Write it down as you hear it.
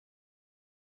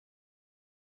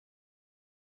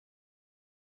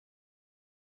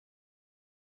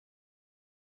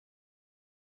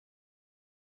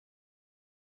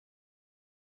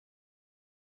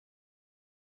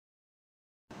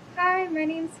Hi, my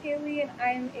name's Hayley, and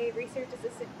I'm a research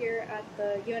assistant here at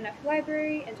the UNF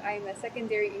library, and I'm a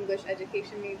secondary English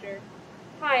education major.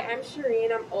 Hi, I'm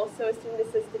Shereen. I'm also a student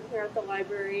assistant here at the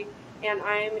library, and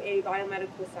I'm a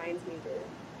biomedical science major.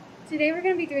 Today we're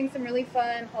going to be doing some really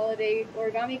fun holiday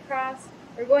origami crafts.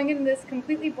 We're going into this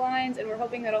completely blind, and we're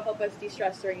hoping that'll help us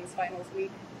de-stress during this finals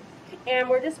week. And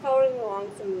we're just following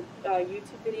along some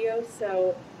YouTube videos,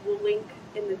 so we'll link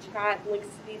in the chat links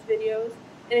to these videos.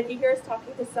 And if you hear us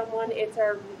talking to someone, it's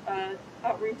our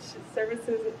Outreach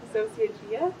Services Associate,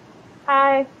 Gia.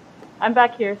 Hi, I'm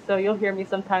back here, so you'll hear me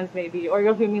sometimes maybe, or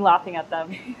you'll hear me laughing at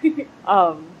them.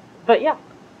 But yeah.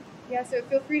 Yeah, so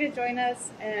feel free to join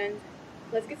us, and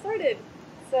let's get started.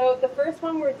 So the first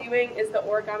one we're doing is the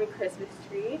origami Christmas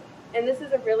tree, and this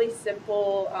is a really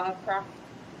simple craft.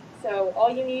 So all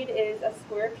you need is a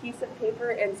square piece of paper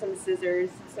and some scissors,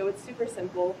 so it's super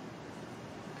simple.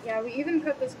 Yeah, we even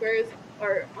cut the squares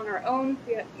on our own.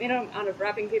 We made them out of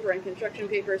wrapping paper and construction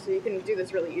paper, so you can do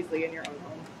this really easily in your own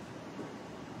home.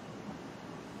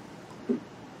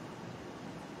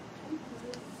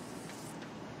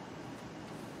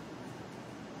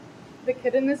 The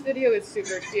kid in this video is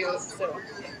super cute, so. Yeah,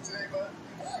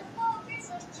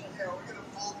 we're gonna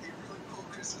fold a really cool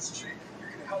Christmas tree. You're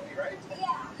gonna help me, right?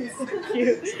 Yeah. He's so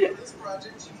cute. So for this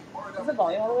project, you need origami. Is the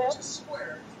volume all the way up? Just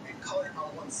square and color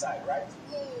on one side, right?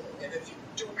 Yeah. And if you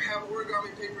don't have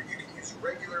origami paper, you can use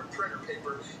regular printer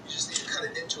paper. You just need to cut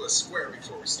it into a square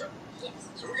before we start. Yes.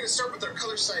 So we're gonna start with our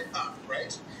color side up,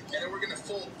 right? And then we're gonna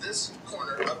fold this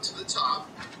corner up to the top.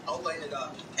 I'll line it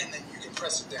up, and then you can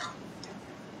press it down.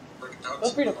 Feel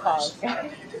free to pause.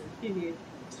 And You you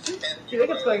think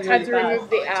it's going Had really to remove fast.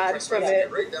 the ad from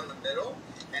it. Right down the middle,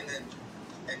 and then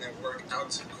work out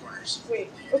to the corners. Wait,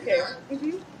 Do you okay. do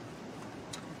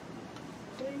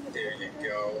that? There you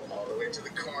go, all the way to the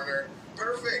corner.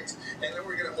 Perfect. And then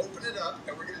we're gonna open it up,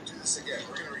 and we're gonna do this again.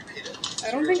 We're gonna repeat it.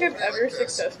 I don't think I've ever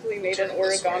successfully made an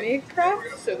origami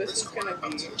craft, so this is gonna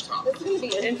be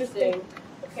Interesting.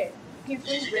 Okay. He's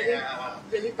doing Yeah,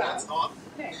 really that's fast. awesome.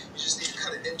 Okay. You just need to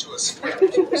cut it into a square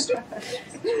before we start.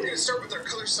 We're gonna start with our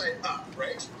color side up,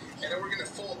 right? And then we're gonna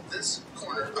fold this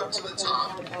corner up to the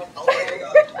top. I'll line it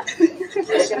up, and then you can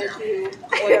press it down.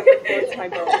 Whatever floats my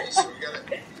boat. Okay, so we got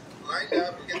it lined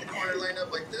up. We get the corner lined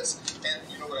up like this, and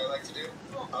you know what I like to do?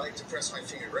 I like to press my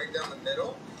finger right down the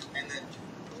middle, and then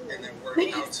work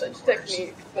out to the Such corners.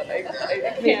 technique, but I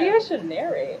Maybe I can't should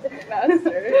narrate. master.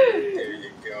 There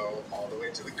you go, all the way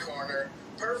to the corner.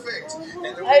 Perfect. And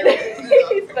then we're I gonna know. open it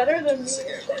up. He's and better we're gonna than do this me.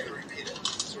 again. We're gonna repeat it.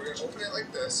 So we're gonna open it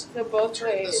like this. So both Turn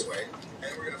it this ways. way,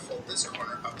 and we're gonna fold this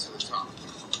corner up to the top.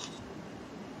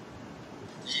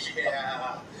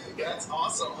 Yeah, that's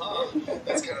awesome, huh?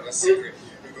 That's kind of a secret.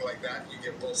 You go like that, you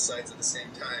get both sides at the same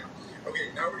time. Okay,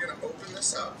 now we're gonna open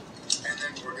this up, and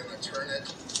then we're gonna turn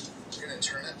it. We're gonna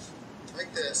turn it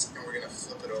like this, and we're gonna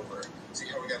flip it over. See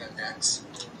how we got an X?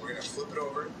 We're gonna flip it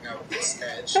over. Now this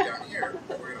edge down here,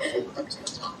 we're gonna fold it up to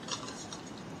the top.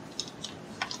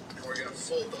 And we're gonna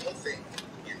fold the whole thing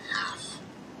in half.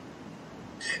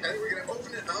 And then we're gonna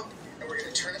open it up, and we're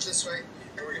gonna turn it this way,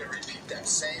 and we're gonna repeat that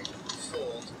same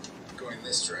fold going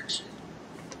this direction.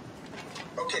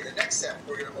 Okay, the next step,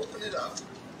 we're gonna open it up,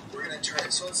 we're gonna turn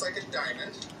it so it's like a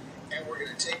diamond, and we're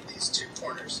gonna take these two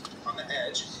corners on the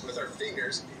edge with our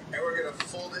fingers, and we're gonna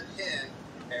fold it in,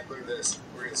 and look at this,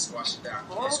 we're gonna squash it down.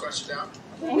 Can you squash it down?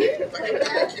 Like a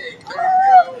pancake,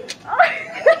 there you go.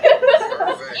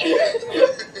 Perfect.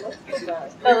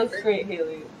 That looks great,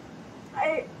 Hayley.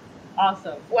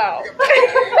 Awesome. Wow.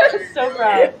 I'm so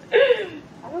proud.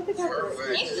 I don't think I have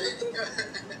Perfect.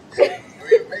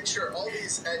 We make sure all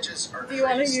these edges are Do you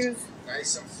want to creased, use?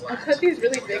 nice and I flat. cut these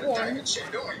really We big got a diamond ones.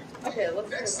 shape, don't we? Okay, let's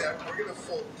Next do it. step, we're gonna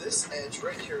fold this edge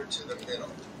right here to the middle.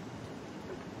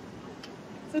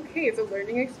 It's okay. It's a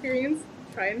learning experience.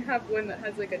 Try and have one that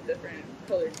has like a different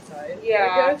colored side.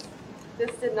 Yeah. I guess.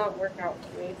 This did not work out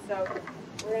for me, so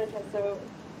we're gonna try. So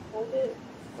hold it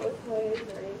both ways,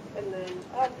 right, and then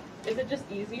up. Is it just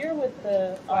easier with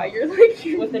the Wow, you're like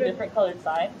with the different colored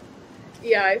side?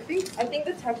 Yeah, I think. I think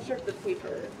the texture of the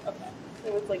paper, Okay.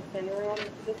 it was like thinner on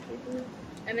this paper.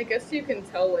 And I guess you can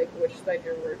tell like which side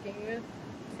you're working with,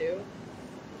 too.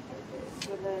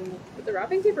 So then But the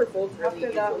wrapping paper folds really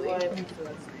After that easily. one- So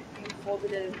that's nice. you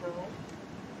folded it in half.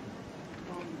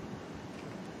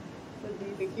 So do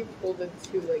you think you folded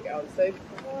two like outside?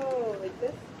 Oh, like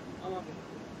this?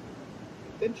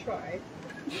 Good try.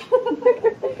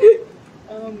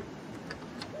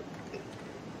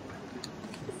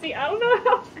 See, I don't know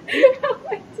how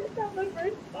I did that the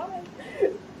first time.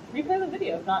 Replay the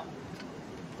video, if not.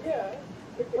 Yeah.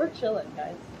 We're chilling,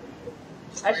 guys.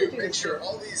 I should do Make this sure too.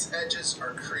 all these edges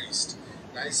are creased,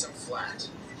 nice and flat.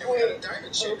 And we got a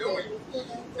diamond shape, don't we? A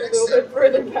Next little step, bit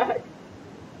further back.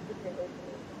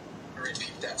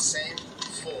 repeat that same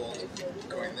fold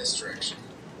going this direction.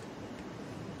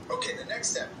 Okay, the next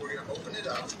step, we're going to open it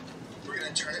up. We're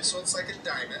going to turn it so it's like a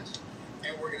diamond.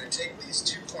 And we're going to take these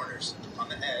two corners on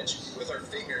the edge with our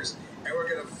fingers, and we're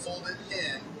going to fold it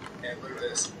in. And look at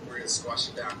this. We're going to squash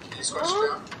it down. Can you squash it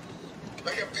down?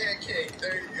 Like a pancake.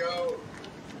 There you go.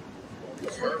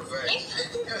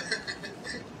 Perfect. And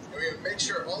we're going to make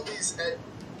sure all these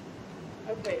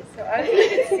Okay, so as you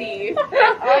can see,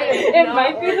 It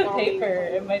might be the paper.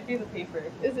 It might be the paper.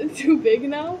 Is it too big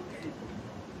now?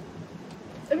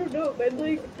 I don't know, but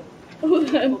like,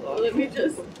 hold on. Let me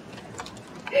just.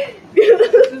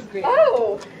 This is great.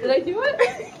 Oh! Did I do it?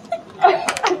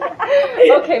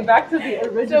 Okay, back to the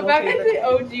original So back paper. to the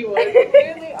OG one.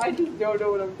 Clearly, I just don't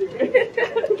know what I'm doing.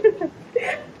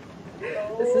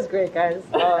 This is great, guys.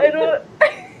 I don't.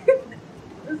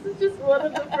 This is just one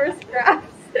of the first crafts.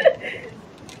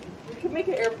 We could make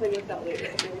an airplane with that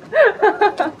later.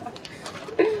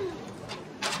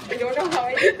 I don't know how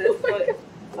I did this, but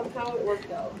somehow it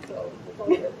worked out. So it's all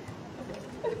good.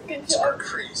 Good are job.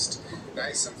 creased,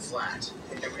 nice and flat.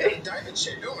 And we got a diamond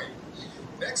shape, don't we?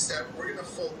 Next step, we're going to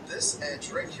fold this edge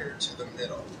right here to the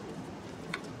middle.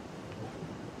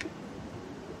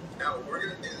 Now we're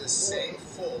going to do the same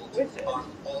fold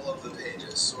on all of the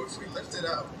pages. So if we lift it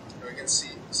up, and we can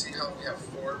see how we have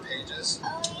 4 pages?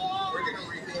 We're going to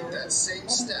repeat that same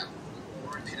step.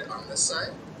 We'll repeat it on this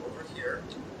side, over here.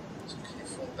 So can you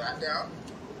fold that down?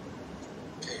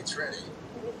 Okay, it's ready.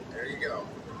 There you go.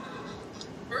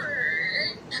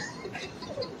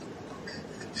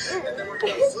 And then we're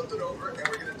going to flip it over, and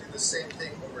we're going to do the same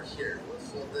thing over here. We'll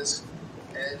fold this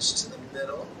edge to the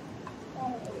middle.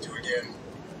 Do again.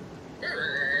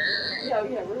 Yeah,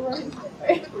 we're running.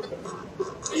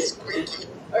 Squeaky.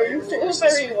 Are you full if I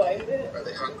rewind it? Are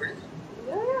they hungry?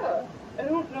 Yeah. I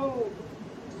don't know.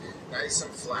 Nice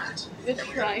and flat. The And we got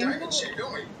a triangle? diamond shape,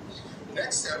 don't we?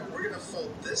 Next step, we're going to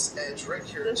fold this edge right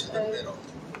here to the middle.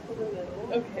 To the middle.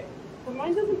 Okay. But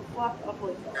mine doesn't flap up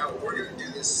like that. Now we're going to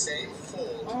do the same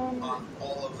fold on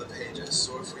all of the pages.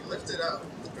 So if we lift it up,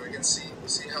 and we can see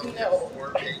how we have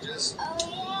 4 pages.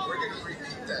 We're going to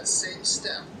repeat that same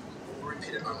step. We'll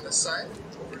repeat it on this side,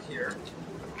 over here.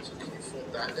 So can you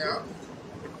fold that down?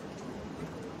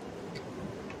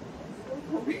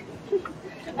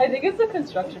 I think it's the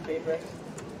construction paper.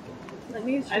 Let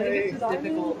me I think it's just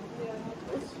difficult.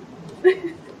 Yeah.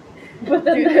 But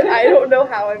then Dude, I don't know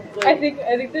how I'm like. I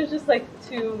think there's just like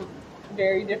 2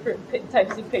 very different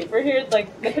types of paper here. It's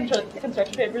like the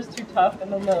construction paper is too tough,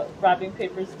 and then the wrapping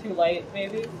paper is too light,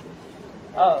 maybe.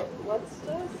 What's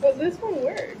this? But this one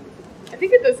worked. I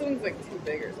think this one's like too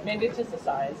big or something. Maybe it's just the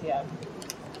size, yeah.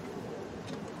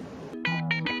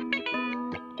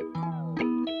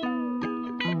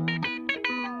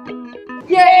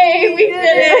 Yay! We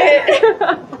did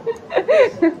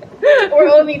it! We're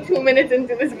only 2 minutes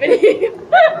into this video.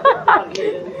 1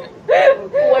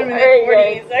 minute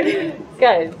 48 seconds.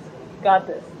 Guys, got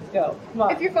this. Let's go. Come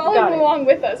on. If you're Got following it. along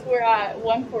with us, we're at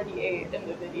 1:48 in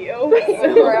the video.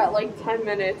 So we're at like 10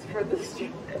 minutes for this.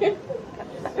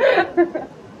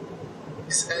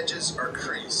 These edges are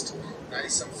creased,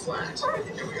 nice and flat.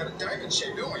 And we got a diamond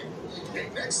shape, don't we?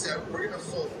 Next step, we're going to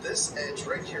fold this edge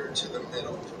right here to the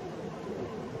middle.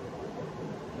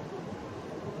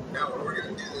 Now we're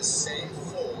going to do the same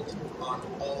fold on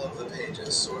all of the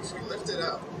pages. So if we lift it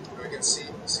up, and we can see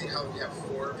how we have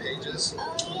 4 pages.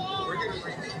 We're going to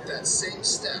repeat that same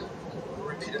step. We'll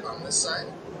repeat it on this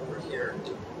side, over here.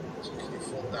 So can you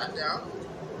fold that down?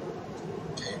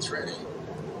 Okay, it's ready.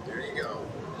 There you go.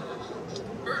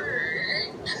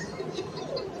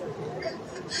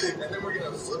 And then we're going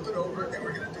to flip it over, and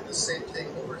we're going to do the same thing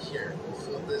over here. We'll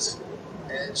fold this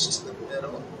edge to the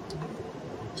middle.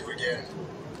 Do again.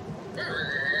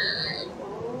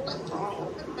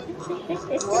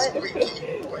 What?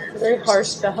 Very harsh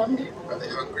sound. Are they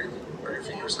hungry? Are your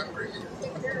fingers hungry?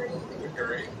 They're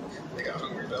great. They got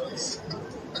hungry bellies.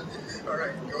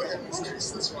 Alright, go ahead and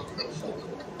trace this one.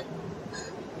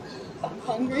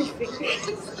 Hungry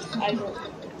fingers. I don't.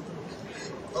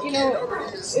 Okay, You know, it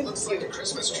already is, it's looks like a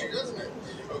Christmas tree, doesn't it?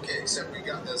 Okay, except we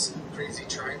got this crazy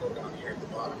triangle down here at the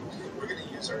bottom. We're going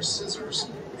to use our scissors,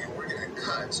 and we're going to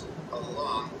cut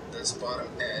along this bottom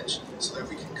edge so that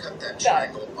we can cut that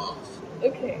triangle off.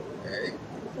 Okay. Okay?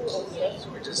 So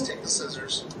we just take the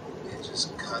scissors and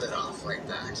just cut it off like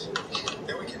that.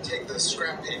 Then we can take the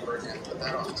scrap paper and put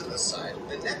that off to the side.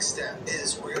 The next step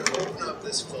is we're going to open up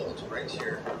this fold right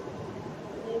here.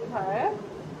 Okay.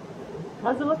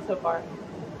 How does it look so far?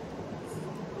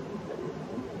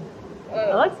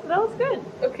 That looks good.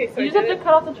 Okay, so You just have to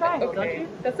cut off the triangle, don't you?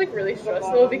 That's like really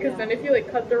stressful because then if you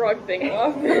like cut the wrong thing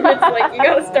off, then it's like you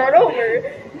gotta start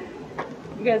over.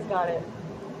 You guys got it.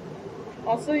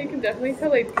 Also, you can definitely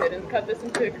tell I didn't cut this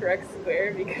into a correct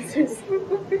square because there's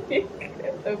some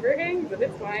overhang, but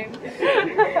it's fine.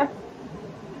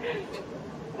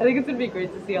 I think it's gonna be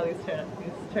great to see how these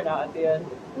turn out at the end.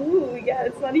 Ooh, yeah,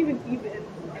 it's not even even.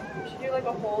 We should do like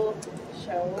a whole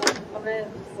show of it,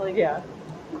 just like Yeah.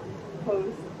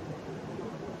 pose.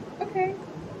 Okay,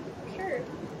 sure.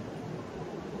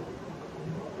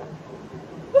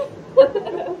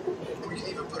 We can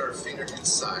even put our finger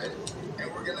inside,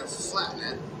 and we're gonna flatten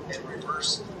it and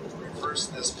reverse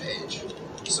this page.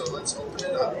 So let's open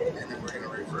it up, and then we're gonna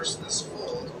reverse this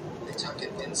fold and tuck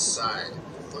it inside.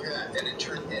 Look at that, and it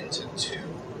turned into 2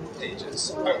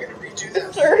 pages. I'm gonna redo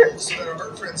that fold so that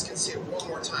our friends can see it one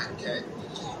more time, okay?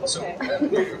 So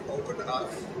then you open up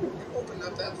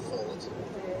that fold,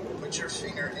 put your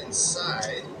finger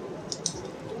inside,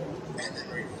 and then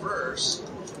reverse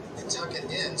and tuck it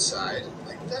inside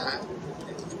like that,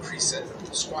 and crease it,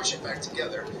 squash it back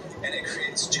together, and it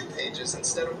creates 2 pages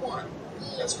instead of 1.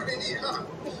 That's pretty neat, huh?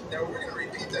 Now we're gonna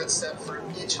repeat that step for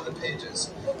each of the pages.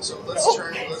 So let's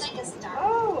turn. It's like a star.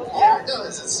 Oh, Yeah, it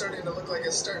does. It's starting to look like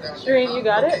a star down here. Shereen, you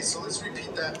got Okay, it? so let's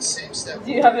repeat that same step.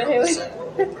 Do you have it, Hayley?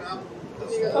 We'll open up the Oh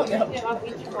fold, no. yeah, off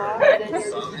each block, and then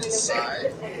you're thumb just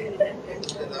inside, kind open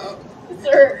it up,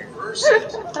 Sir, reverse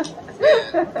it, and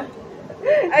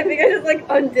I think I just like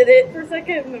undid it for a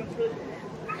second and then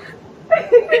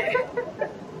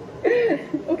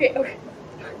okay.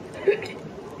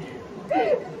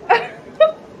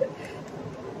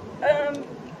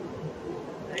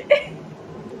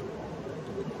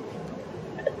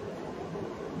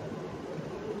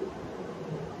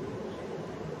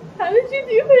 How did you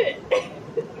do it?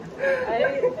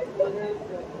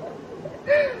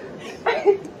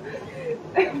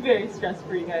 I'm very stressed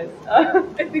for you guys. I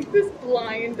think this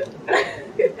blind.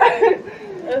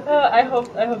 I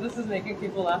hope this is making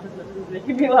people laugh as much as it's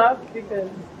making me laugh because.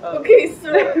 Okay,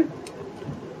 so.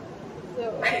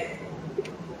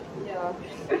 yeah.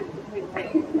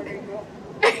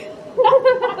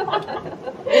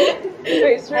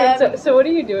 Wait, Shereen, so what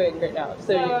are you doing right now?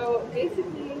 So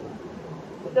basically,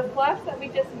 the flaps that we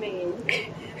just made,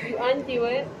 you undo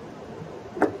it,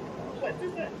 What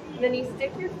does that mean? then you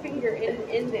stick your finger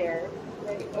in there,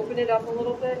 right? Open it up a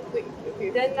little bit. Wait, okay.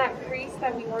 Then that crease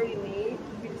that we already made,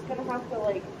 you're just gonna have to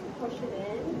like push it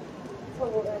in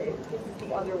so that it faces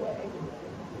the other way.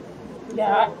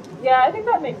 yeah, I think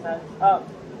that makes sense.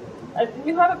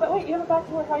 You have it, but wait, you have it back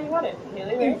to how you had it,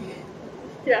 Hayley, right?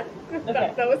 Yeah,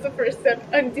 Okay. that was the first step,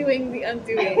 undoing the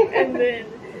undoing. And then,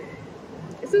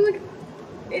 so like,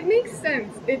 it makes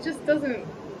sense. It just doesn't,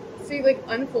 so you like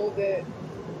unfold it,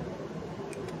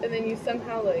 and then you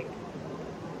somehow like,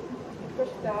 Push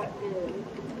that in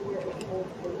to where it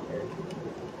holds later.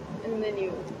 and then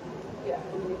you, Yeah,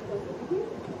 and then you close it.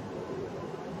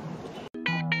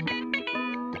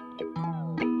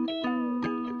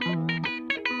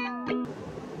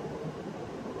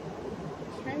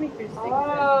 try and make your stick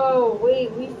Oh,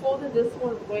 wait, we folded this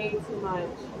one way too much.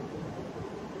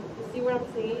 You see what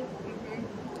I'm saying?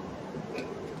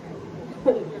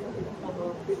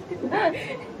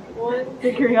 One.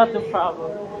 Figuring out the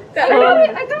problem.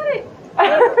 I got it!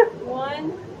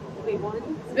 One. Wait, one.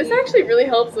 This two, actually really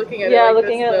helps looking at it Yeah, like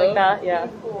looking this, at it though. like that, yeah.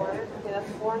 4. Okay,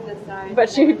 that's 4 on this side.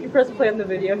 But if you press play on the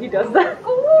video, he does that.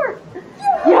 Oh, Lord!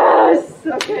 Yes!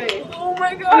 Okay. Oh my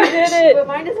I god! did But it!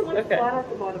 mine doesn't look Okay. flat at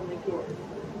the bottom like yours.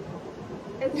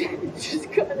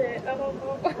 Just got it. I don't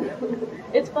know.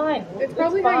 It's fine. It's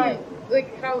probably how fine. you,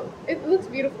 like how, it looks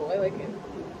beautiful. I like it.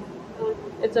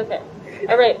 It's okay.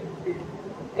 Alright.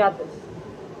 Got this.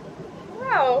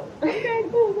 Wow. Okay,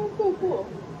 cool.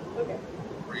 Okay.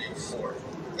 read 4.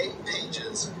 8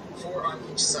 pages, 4 on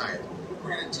each side.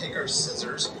 We're going to take our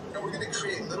scissors and we're going to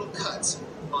create little cuts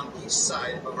on each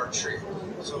side of our tree.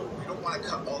 So we don't want to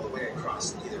cut all the way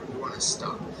across either. We want to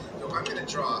stop. So I'm going to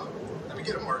draw, let me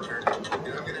get a marker, and I'm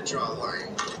going to draw a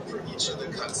line for each of the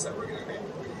cuts that we're going to make.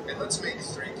 And let's make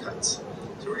 3 cuts.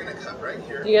 So we're going to cut right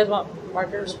here. Do you guys want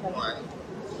markers? There's 1.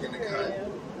 We're going to cut,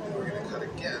 and we're going to cut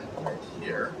again right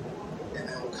here. And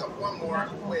then we'll cut one more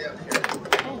way up here.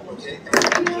 Okay, and we're going to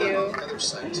cut on the other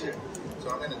side too. So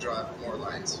I'm going to draw more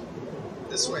lines.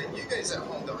 This way, you guys at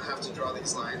home don't have to draw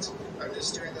these lines. I'm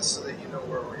just doing this so that you know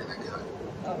where we're going to cut.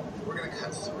 Oh. We're going to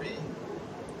cut 3.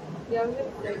 Yeah, I was We're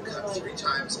going to cut 3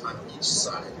 times on each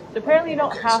side. So apparently you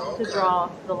don't Okay, have so I'll to cut. draw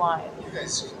the line. You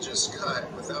guys can just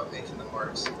cut without making the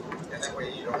marks. And that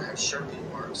way you don't have Sharpie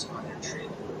marks on your tree.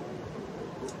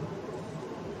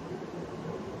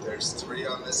 There's 3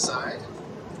 on this side,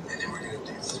 and then we're going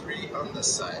to do 3 on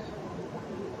this side.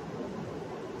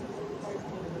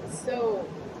 So,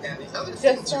 And the other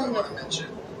thing just too I on want the to mention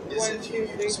is 1, if you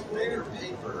 2, 3, use 4. bigger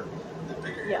paper, the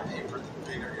bigger Yeah. your paper,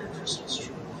 the bigger your Christmas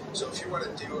tree. So if you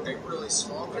want to do a really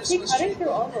small Is he Christmas cutting tree, through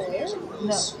all the you can use layers? a really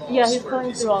No. small Yeah, he's square going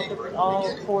piece through of all paper the at all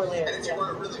beginning. 4 And layers. if you Yeah. want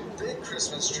a really big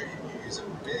Christmas tree, you use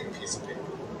a big piece of paper.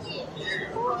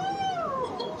 Yeah.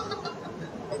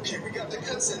 Okay, we got the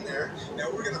cuts in there. Now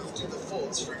we're going to do the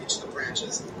folds for each of the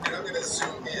branches. And I'm going to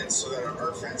zoom in so that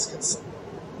our friends can see.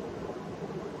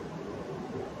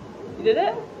 You did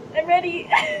it? I'm ready.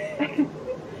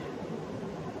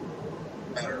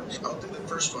 Better. I'll do the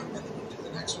first one and then you do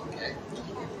the next one, okay?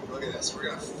 Look at this. We're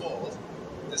going to fold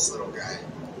this little guy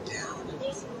down.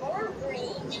 There's more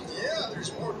green. Yeah,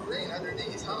 there's more green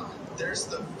underneath, huh? There's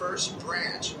the first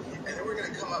branch. And then we're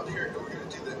going to come up here and we're going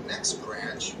to do the next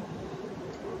branch.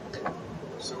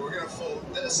 So we're going to fold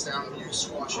this down. You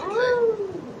squash it,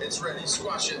 okay? It's ready.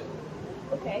 Squash it.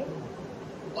 Okay.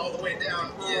 All the way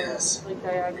down. Yes. Like We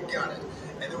diagonal. got it.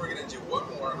 And then we're going to do one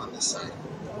more on this side.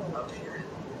 Up here.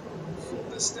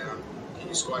 Fold this down. Can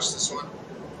you squash this one?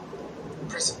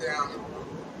 Press it down.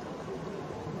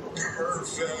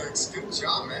 Perfect. Good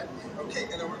job, man. Okay,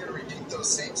 and then we're going to repeat those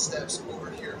same steps over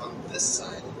here on this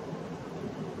side.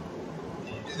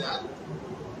 Can you do that?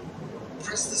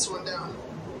 Press this one down.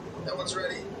 That one's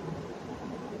ready.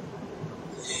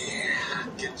 Yeah,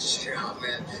 good job,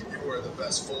 man. You are the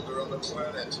best folder on the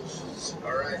planet.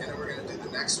 All right, and then we're going to do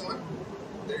the next one.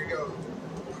 There you go.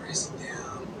 Press it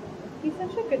down. He's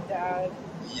such a good dad.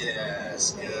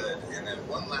 Yes, good. And then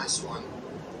one last one.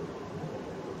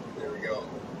 There we go.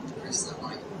 Press that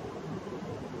one.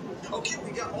 Okay,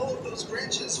 we got all of those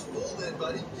branches folded,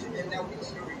 buddy. And now we need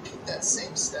to repeat that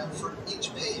same step for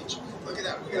each page. Look at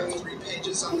that. We got 3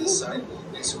 pages on this side.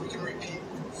 And so we can repeat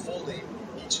folding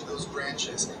each of those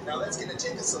branches. Now that's going to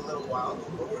take us a little while,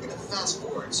 but we're going to fast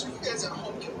forward. So you guys at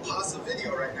home can pause the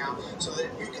video right now so that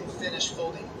you can finish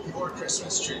folding your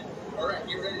Christmas tree. All right,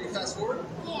 you ready to fast forward?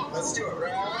 Yeah. Let's do it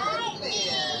right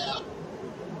now.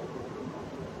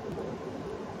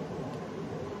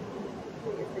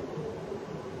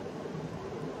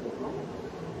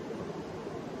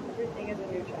 Everything is a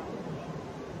new challenge.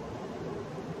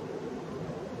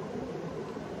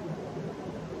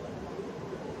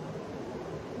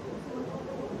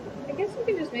 I guess you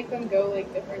can just make them go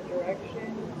like different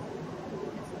directions.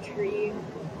 It's a tree.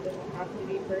 It doesn't have to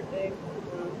be perfect.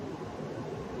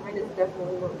 Mine is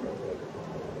definitely more perfect.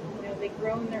 You know, they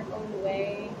grow in their own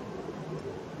way.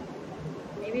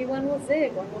 Maybe one will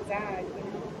zig, one will zag, you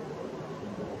know.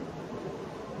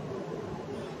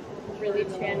 It's really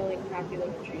channeling happy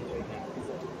little trees right now.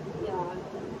 So. Yeah.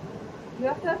 You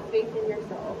have to have faith in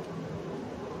yourself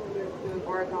when you're doing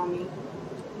origami.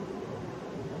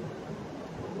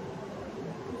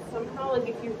 Somehow, like,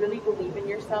 if you really believe in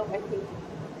yourself, I think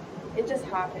it just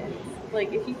happens.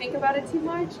 Like, if you think about it too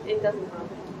much, it doesn't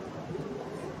happen.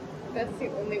 That's the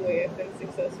only way I've been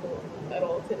successful at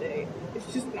all today.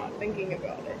 It's just not thinking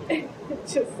about it.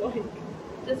 It's just like,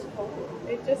 Just hold.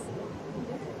 it just,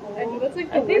 I know that's like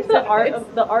the I think worst the advice.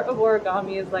 the art of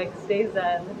origami is like stay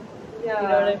zen. Yeah. You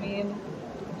know what I mean?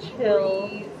 Chill,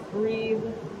 breathe.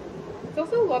 It's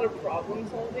also a lot of problem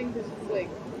solving because it's like,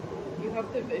 you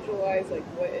have to visualize like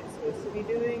what it's supposed to be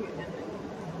doing and then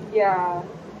Yeah.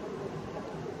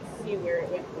 see where it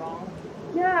went wrong.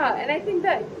 Yeah, and I think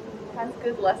that has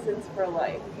good lessons for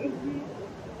life. You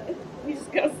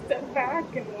just gotta step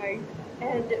back and like,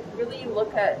 And really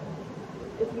look at,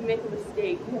 if you make a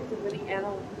mistake, you have to really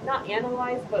not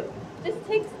analyze, but just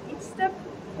take each step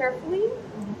carefully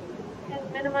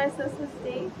and minimize those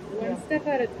mistakes. one step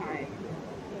at a time,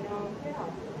 you know?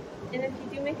 Yeah. And if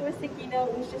you do make a mistake, you know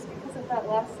it was just because of that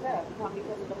last step, not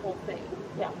because of the whole thing.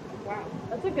 Yeah, Wow,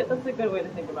 that's a good way to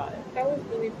think about it. that was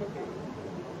really profound.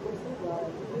 I'm so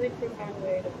glad. Really profound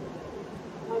way to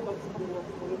My book's coming up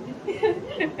soon.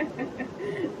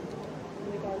 Oh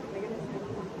my god, can I get a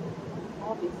sample?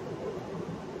 Obviously.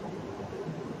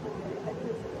 Okay, I think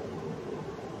it's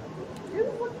good.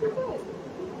 Yours looks pretty good.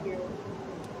 Thank you.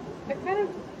 I kind of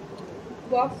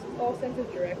lost all sense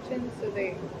of direction, so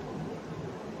they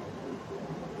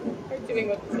are doing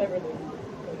whatever they want.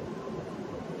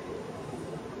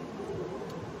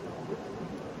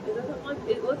 It doesn't look,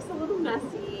 it looks a little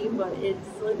messy, but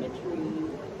it's like a tree.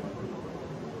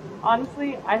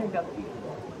 Honestly, I think that's beautiful.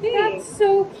 That's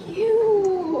so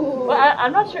cute! But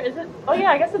I'm not sure. Is it? Oh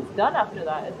yeah, I guess it's done after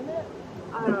that, isn't it?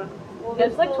 I don't know. Well,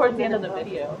 It's like there's towards still the a end of the minute left.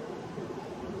 video.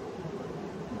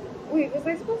 Wait, was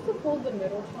I supposed to hold the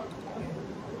middle one?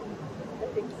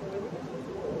 I think so.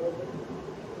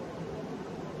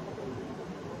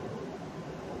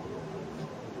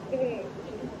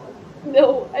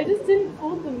 No, I just didn't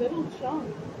fold the middle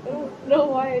chunk. I don't know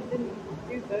why I didn't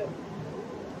do that.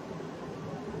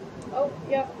 Oh,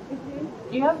 yeah.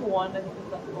 You have one, I think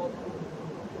it's that fold.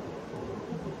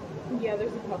 Yeah,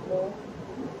 there's a couple.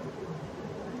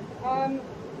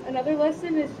 Another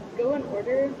lesson is go in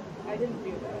order. I didn't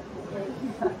do that.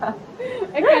 So.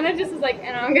 I kind of just was like,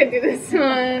 and I'm gonna do this one,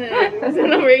 and I'll do this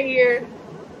one over here.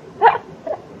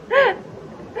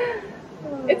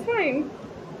 It's fine.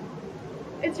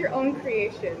 It's your own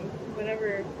creation,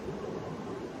 whatever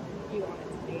you want it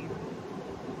to be.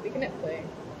 We can hit play.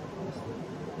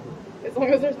 As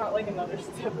long as there's not like another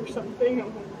step or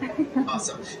something.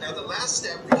 Awesome. Now the last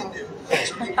step we can do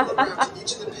is we can go around to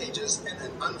each of the pages and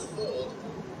then unfold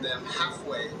them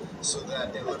halfway so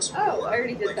that it looks Oh, more I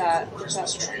already did like that. a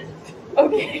Christmas tree.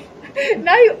 Okay.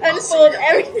 Now you unfold The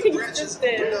everything branches just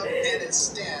open in. up and it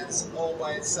stands all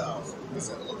by itself. Because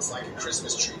it looks like a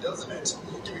Christmas tree, doesn't it?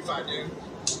 Give me 5, dude.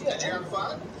 Did you have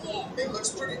 5? Yeah. It looks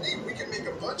pretty neat. We can make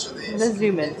a bunch of these. Let's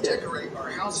zoom in and too. decorate our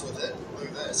house with it. Look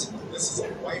at this. This is a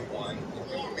white one.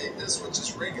 And we made this with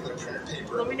just regular printer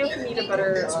paper. Let me know if And you need a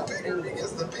better. it's bigger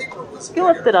because the paper was You can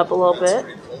lift it up a little That's bit.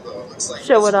 pretty cool, though. It looks like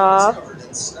Show this it one is off. covered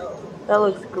in snow. That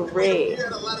looks You great.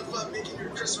 had a lot of fun making your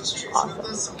Christmas trees Awesome. with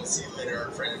us, and we'll see you later,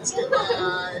 our friends.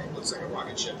 Goodbye. Looks like a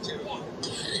rocket ship, too.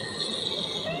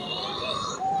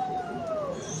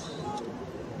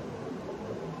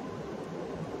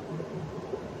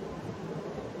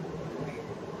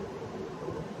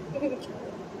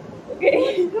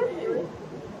 Okay.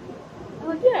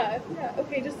 Oh, yeah.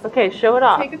 Okay, just Okay, show it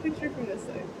off. take a picture from this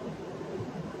side.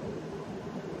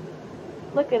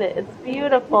 Look at it. It's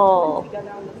beautiful. Go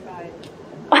down the side.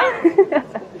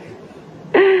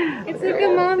 It's like a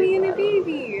mommy and a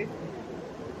baby.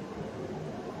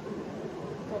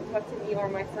 Don't talk to me or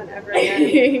my son ever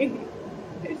again.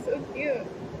 They're so cute.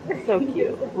 So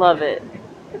cute. Love it.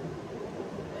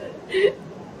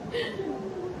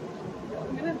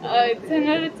 10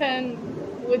 out of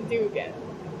 10 would do again.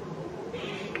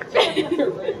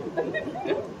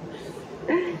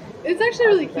 It's actually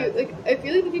really cute. Like, I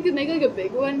feel like if you could make like a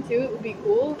big one too, it would be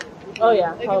cool. Oh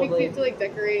yeah, Like, it'd be probably. cute to like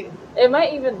decorate. It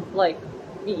might even like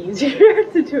be easier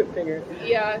to do it bigger.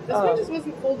 Yeah, this one just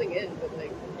wasn't folding in, but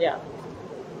like Yeah.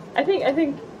 I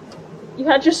think you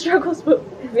had your struggles, but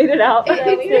you made it out. it's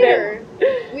You did there.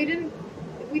 it. We didn't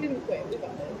quit. We got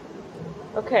it.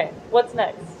 Okay, what's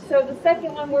next? So the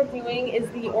second one we're doing is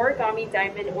the origami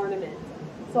diamond ornament.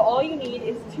 So all you need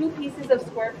is 2 pieces of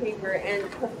square paper and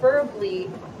preferably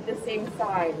the same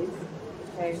size.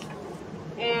 Okay.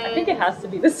 And I think it has to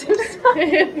be the same size.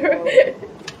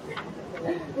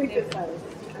 same size.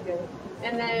 Okay.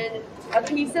 And then a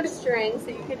piece of string, so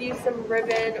you could use some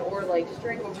ribbon or like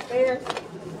string over there,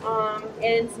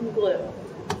 and some glue.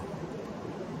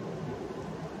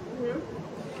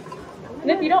 And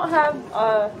if you don't have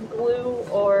glue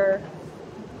or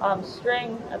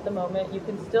string at the moment, you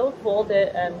can still fold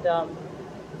it and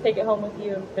take it home with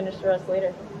you and finish the rest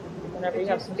later. Whenever Did you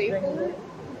have you some string. staple with it?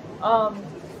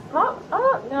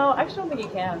 No, actually, I don't think you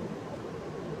can.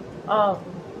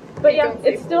 But yeah, Don't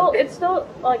it's staple still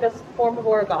like a form of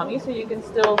origami, so you can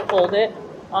still fold it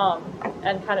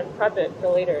and kind of prep it for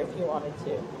later if you wanted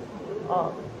to.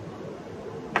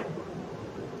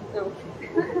 No.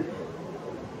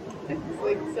 It's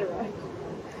like Sarah.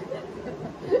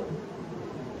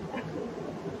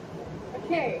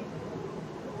 Okay.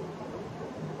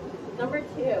 Number 2.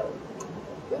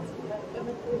 Oops, I'm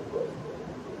a fool.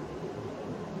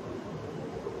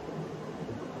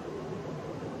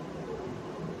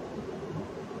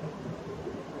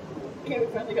 Okay, we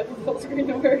finally got the full screen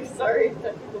to work. Sorry,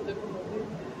 technical difficulty.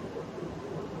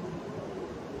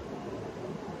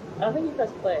 I don't think you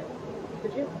pressed play.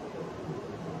 Did you?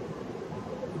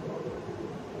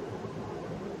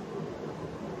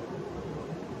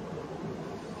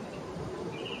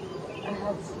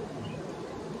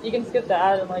 You can skip the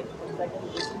ad in like a second.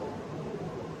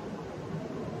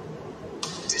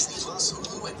 Disney Plus,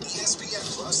 Hulu, and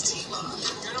ESPN Plus team up.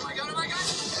 Oh my god,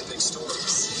 Epic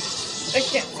stories. I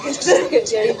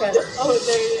can't. Yeah, you can. Oh,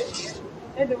 there it is.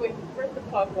 I had to wait for it to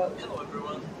pop up. Hello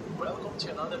everyone, welcome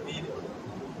to another video.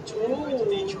 Today I'm going to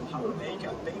teach you how to make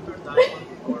a paper diamond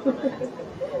ornament.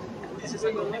 This is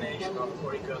a combination of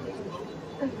origami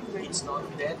and glue. It's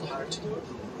not that hard to do,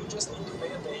 you just need to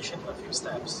pay attention to a few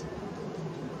steps.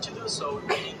 To do so, you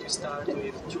need to start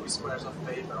with 2 squares of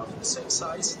paper of the same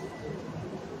size.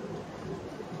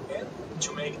 And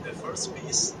to make the first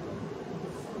piece,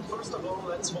 first of all,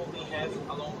 let's fold in half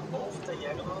along both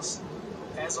diagonals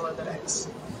as a letter X.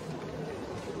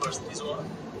 First this one,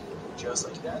 just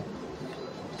like that.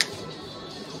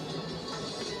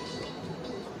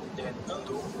 Then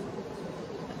undo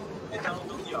And now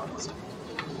do the opposite.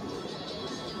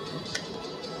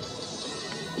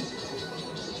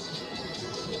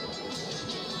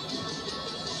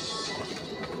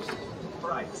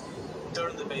 Right.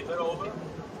 Turn the paper over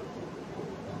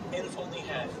and fold in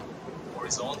half,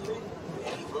 horizontally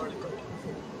and vertically.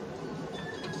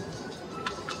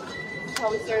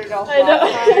 How we started off I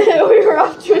last time. know. We were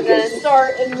off to a And then- good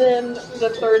start, and then The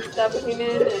third step came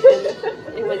in, and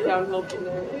then it went downhill from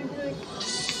there.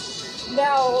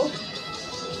 now.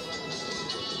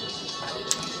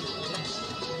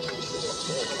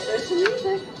 There's the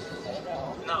music. I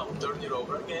know. Now turn it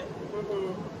over again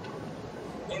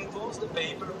Mm-hmm. and close the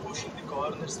paper, pushing the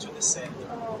corners to the center,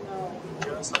 Oh no.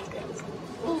 just like that.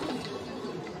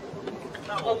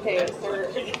 Now Okay, that so-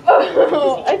 flap here,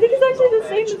 Oh, I think it's actually the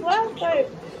same as last time.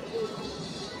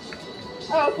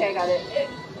 Oh, okay, I got it.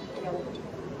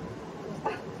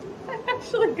 I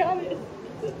actually got it.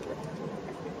 This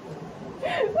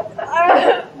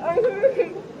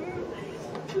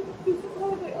is how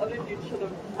the other dude should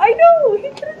have. I know! He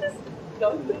could have just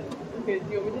done this. Okay, do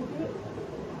you want me to do it?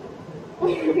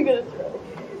 I'm gonna try.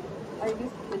 I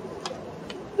just did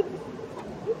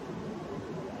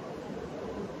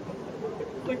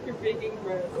It's like you're baking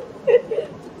bread.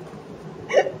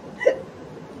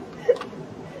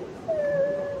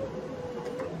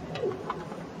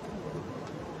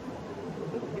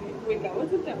 Okay, wait, that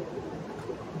wasn't that. I'm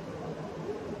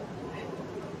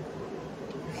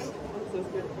so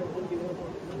scared for do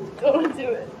it. Don't do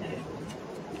it.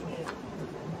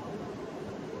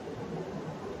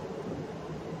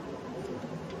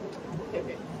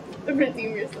 Okay.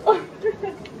 Redeem yourself.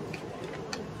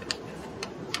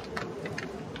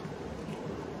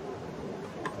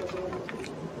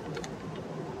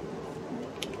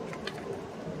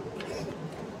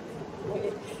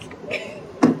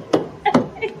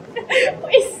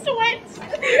 We switched.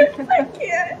 I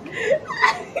can't.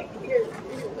 Here,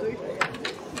 let me try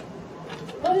it.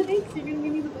 Oh, thanks. You're gonna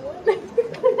give me the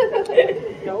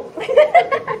balloon? Nope.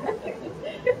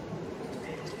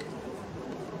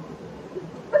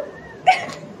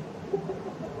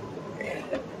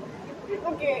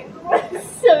 Okay, I'm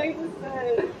so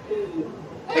excited.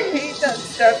 I hate that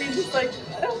stuff. You're just like,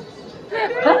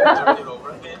 turn it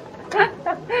over again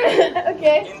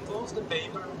okay. and close the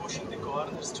paper, pushing the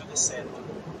corners to the center,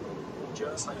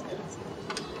 just like that.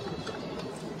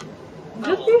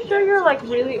 Just be sure you're like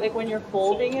really like when you're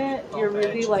folding it, you're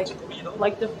really like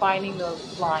defining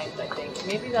those lines. I think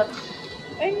maybe that's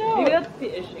I know. maybe that's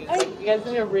the issue. Like, you guys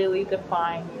need to really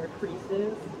define your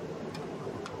creases.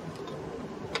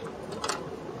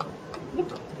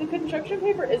 The construction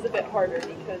paper is a bit harder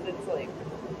because it's like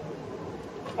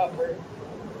upward.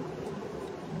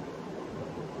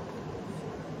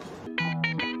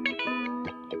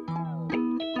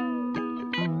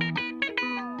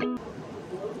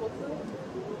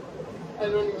 I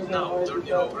don't even know. Now turn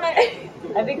it over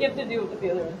I think you have to do it with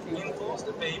the other one too. and close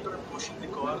the paper, pushing the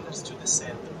corners to the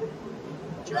center,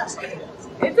 just like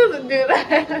that. It doesn't do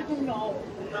that. No.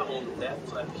 Now on that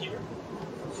flap here,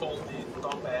 fold the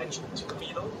top edge to the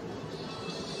middle.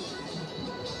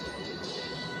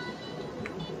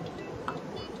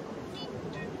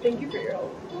 Thank you for your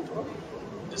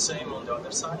help. The same on the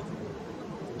other side.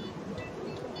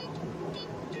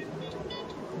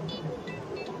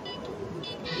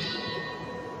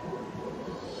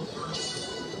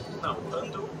 Now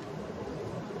undo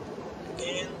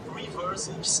and reverse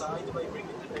each side by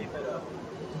bringing the paper up.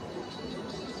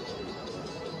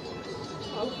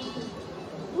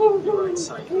 The right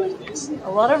side like this. A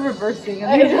lot of reversing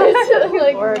I in just,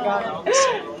 like, origami. Now the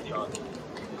same on the other.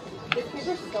 This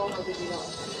paper's so hard to do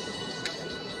that.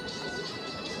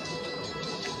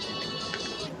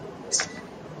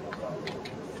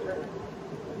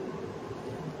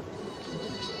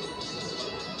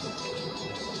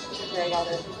 Okay, I got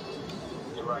it.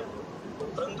 The right.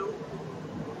 Undo.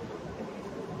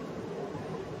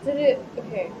 Did it?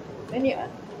 Okay. Then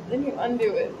you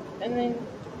undo it, and then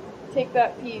take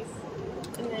that piece,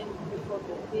 and then flip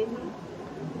it.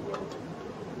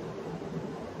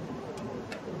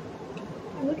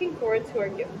 I'm looking forward to our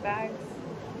gift bags.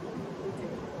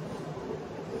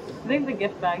 I think the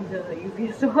gift bags are the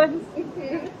easiest ones.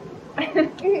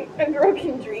 A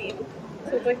broken dream.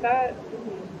 So it's like that.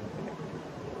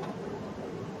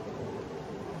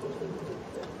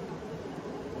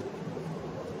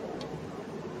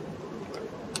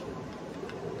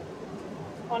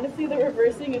 Honestly, the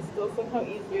reversing is still somehow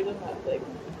easier than that, like,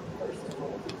 first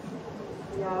one.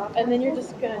 Yeah. And then you're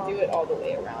just gonna do it all the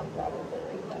way around, probably,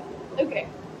 like that. Okay.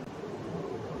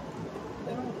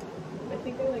 I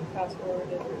think I, like, fast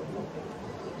forwarded or something.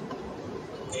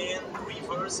 and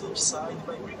reverse each side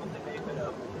by bringing the paper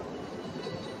up.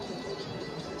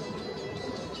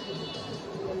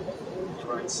 The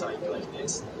right side like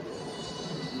this.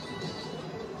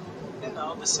 And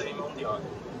now the same on the other.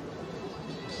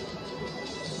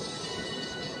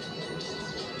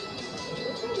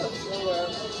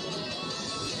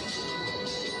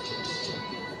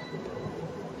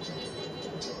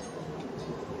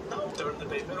 Now turn the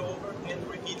paper over and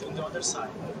repeat on the other side.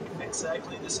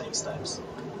 Exactly the same steps.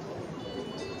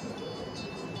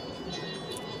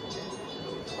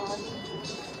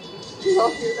 I'll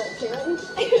hear that challenge.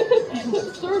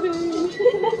 It's starting.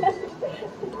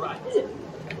 Right.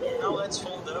 Now let's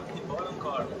fold up the bottom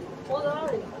corner. Hold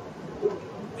on.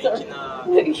 Making a...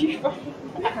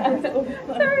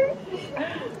 Sorry.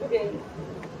 Okay.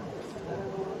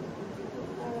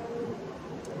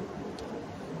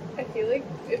 I feel like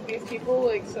if these people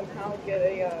like somehow get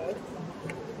a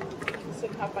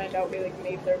somehow find out we like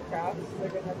made their crafts, they're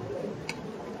gonna have to like.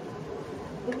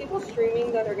 The people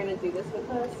streaming that are gonna do this with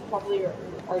us probably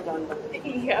are done by this.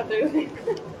 Yeah, they're like.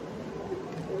 They're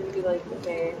gonna be like,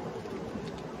 okay,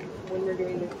 when we're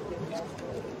doing this, do this.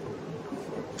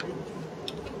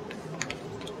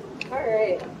 All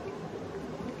right.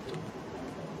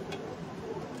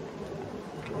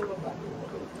 I'll go back.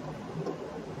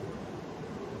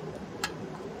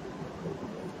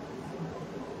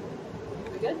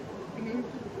 We good? Mhm.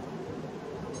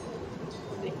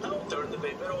 Now turn the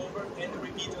paper over and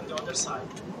repeat on the other side.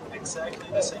 Exactly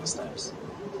the same steps.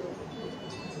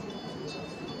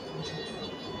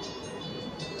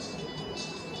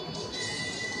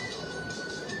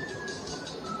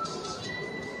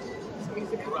 This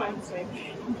music reminds me.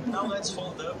 Now let's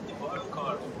fold up the bottom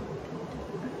corner,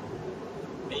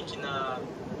 making a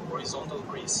horizontal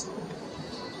crease.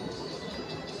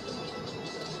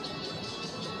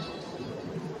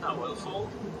 Now we'll fold,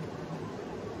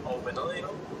 open a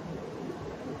little,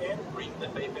 and bring the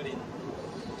paper in.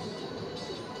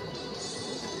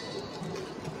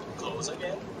 Close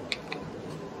again.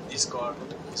 This corner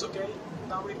is okay.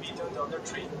 Now repeat on the other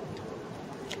three.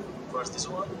 First this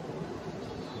one.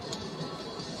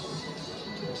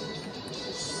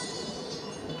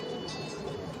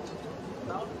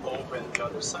 Now open the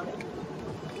other side.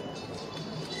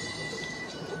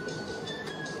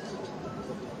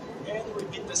 And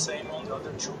repeat the same on the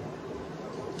other two.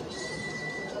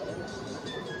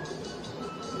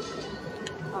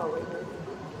 Oh, wait, wait.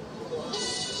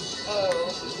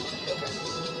 Oh.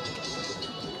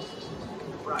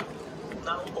 Right.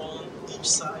 Now on each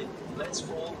side, let's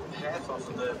fold half of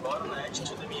the bottom edge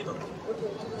to the middle.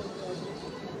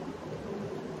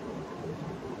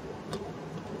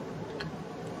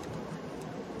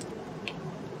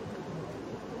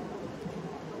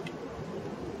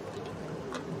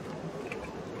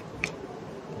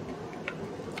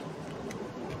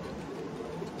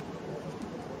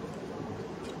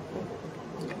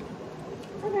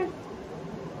 Okay.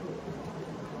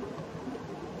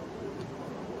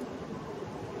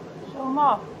 Show them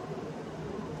off.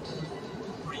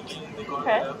 Bringing the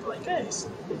corner Okay, up like good. this.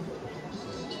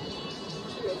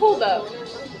 Hold up.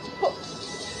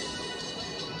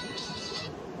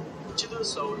 To do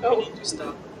so, Oh. you need to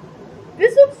stop.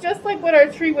 This looks just like what our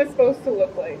tree was supposed to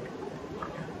look like.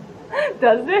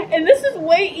 Does it? And this is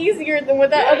way easier than what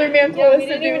that other man Yeah, told we us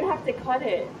to didn't even do. have to cut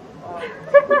it.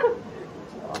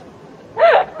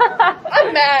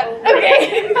 I'm mad.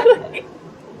 Okay.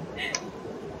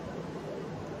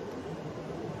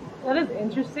 That is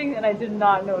interesting, and I did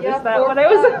not notice Yeah, that when I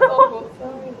was.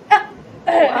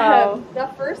 Wow.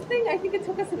 That first thing, I think it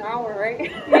took us an hour,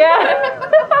 right?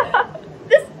 Yeah.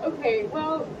 This okay,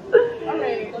 well,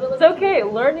 alright. It's okay.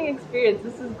 Learning experience.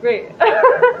 This is great.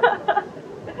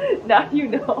 Now you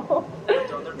know. The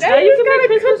other Now Now you you just can gotta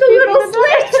make cut the little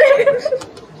slits.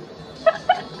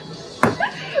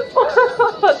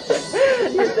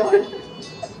 You're done.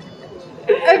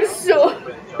 I'm so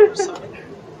open the other side.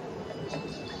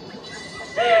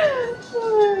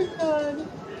 Oh my god.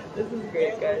 This is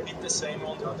great, And guys. repeat the same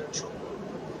on the other two.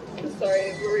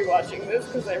 sorry we're rewatching this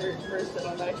because I reversed it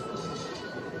on accident.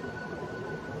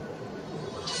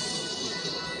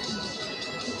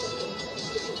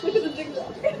 Look at the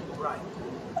zigzag. Right.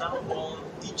 Now on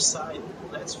each side,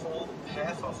 let's fold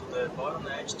half of the bottom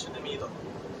edge to the middle,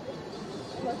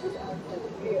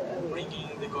 bringing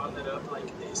the corner up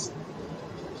like this.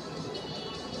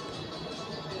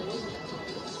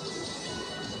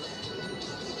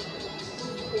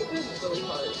 Paper is really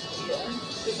hard. Yeah.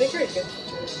 The bigger it gets,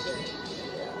 the more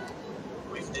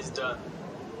With this done,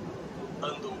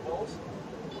 undo both,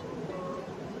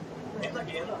 and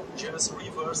again, just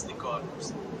reverse the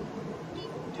corners.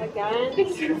 Again?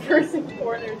 It's reversing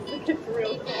corners. It gets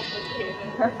real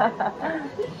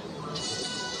complicated.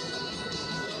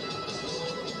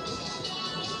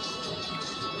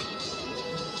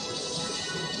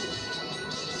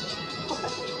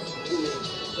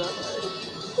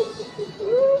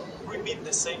 Repeat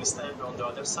the same step on the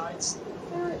other sides.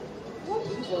 For what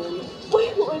reason?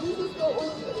 Wait, why does this not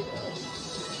want to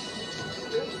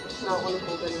It's not want to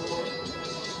hold anymore.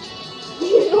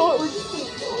 You know what, we're just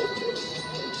gonna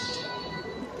go.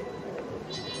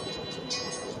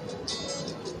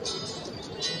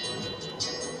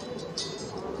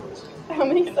 How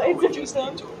many And now sides we have you just done?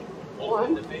 need to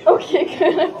open the paper. Okay,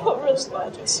 good. I felt really Almost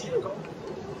bad. like a circle.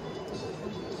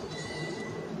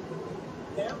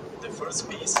 And the first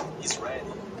piece is ready.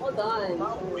 Well done.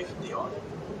 Now with the other.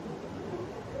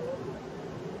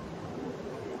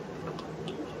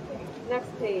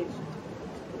 Next page.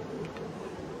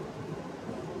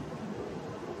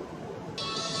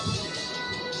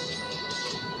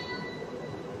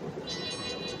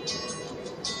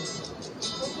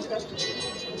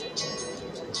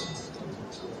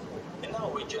 And now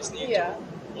we just need Yeah.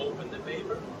 to open the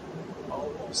paper,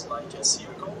 almost like a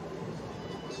circle.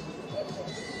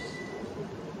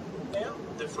 And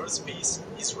the first piece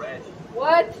is ready.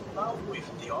 What? Now with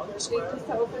the other Wait, square, just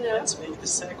to open it up. let's make the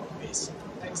second piece.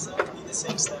 Exactly the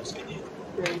same steps we did.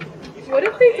 Great. If What you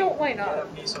if they wanna don't line get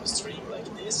up? a piece of string like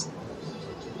this,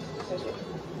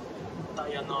 tie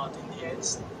a knot in the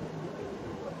ends.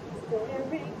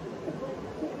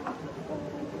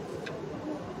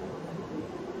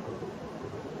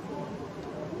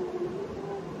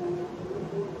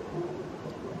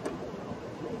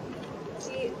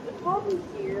 See, the problem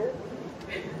here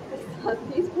is that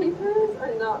these papers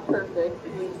are not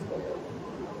perfectly square.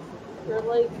 They're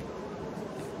like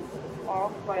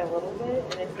off by a little bit,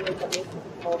 and I feel like that makes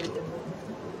all the difference.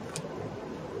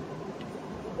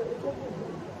 But it's okay.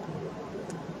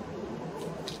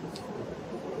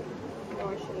 Oh,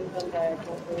 I should have done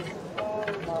diagonal first. Oh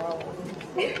no.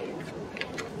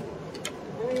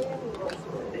 I am not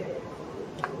square.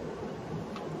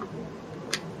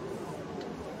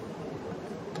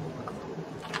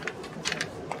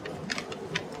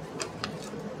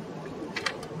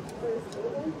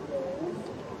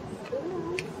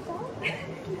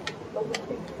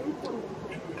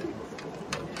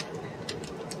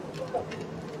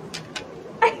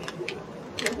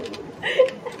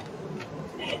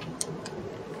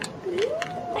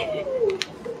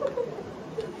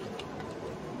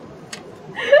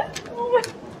 Oh my.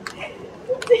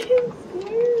 It's damn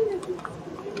square.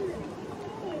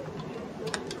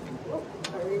 Oh,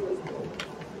 sorry, it was cool.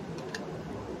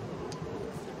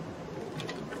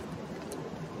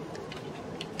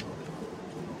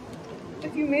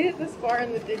 If you made it this far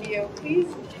in the video, please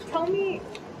tell me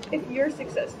if you're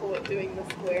successful at doing the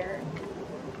square.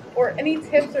 Or any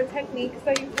tips or techniques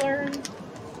that you've learned.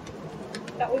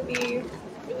 That would be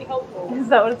really helpful. Is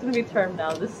that what it's going to be termed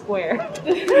now? The square.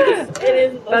 It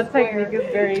is the That square. technique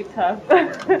is very tough.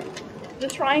 The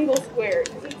triangle square.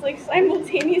 'Cause it's like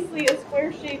simultaneously a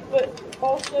square shape, but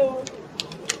also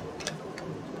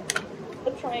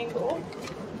a triangle.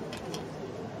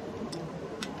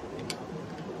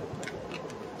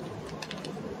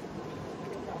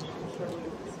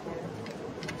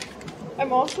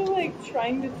 I'm also like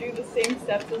trying to do the same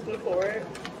steps as before,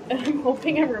 and I'm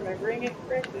hoping I'm remembering it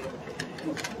correctly.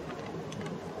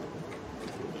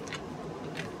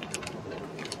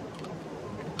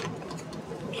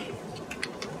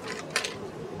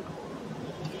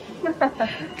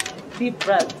 Deep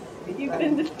breaths. You've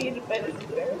been defeated by the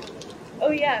square.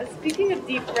 Oh yeah, speaking of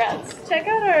deep breaths, check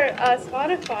out our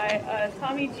Spotify,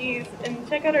 Tommy G's, and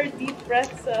check out our deep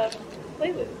breaths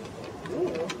playlist.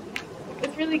 Ooh.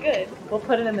 It's really good. We'll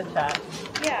put it in the chat.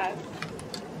 Yeah.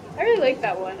 I really like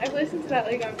that one. I've listened to that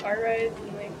like on car rides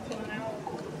and like chilling out.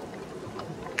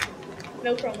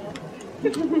 No promo.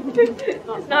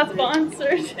 It's not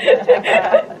sponsored.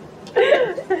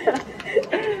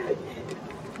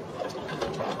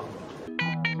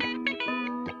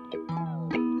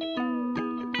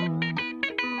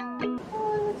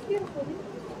 Oh, that's beautiful.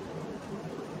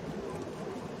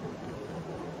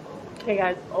 Okay,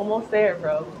 guys, almost there,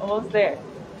 bro. Almost there.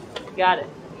 You got it.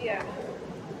 Yeah.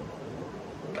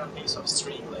 A piece of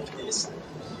string like this.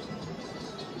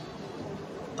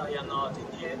 Tie a knot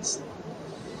in the ends.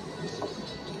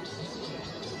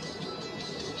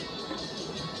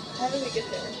 How did we get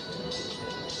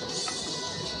there?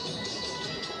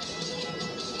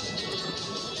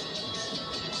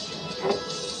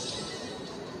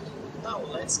 Now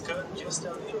let's cut just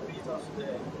a little bit of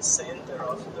the center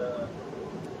of the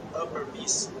upper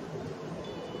piece.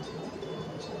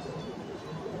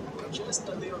 just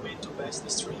a little bit to pass the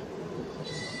string.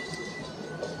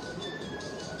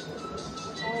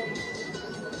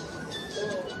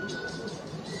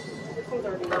 This one's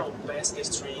already Now pass the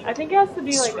string. I think it has to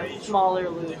be like a smaller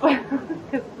loop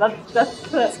because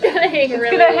it's gonna hang it's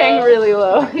really gonna hang low. really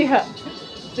low. Yeah.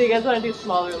 So you guys want to do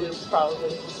smaller loops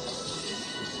probably.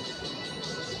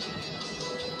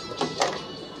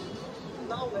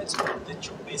 Now let's put the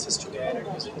two pieces together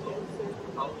using glue.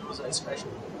 I'll use a special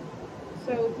glue.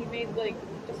 So he made like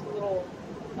just a little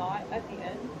knot at the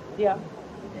end, Yeah.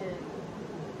 and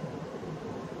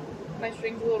my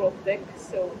string's a little thick,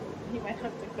 so he might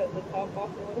have to cut the top off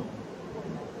a little.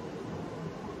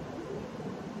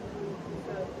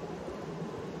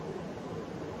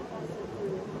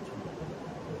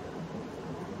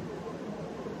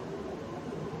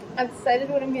 I've decided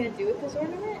what I'm gonna do with this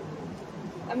ornament.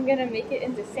 I'm gonna make it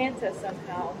into Santa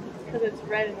somehow because it's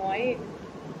red and white.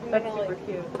 I'm That's gonna super like,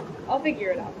 cute. I'll figure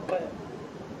it out, but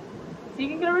So you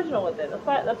can get original with it. That's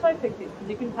why I picked these because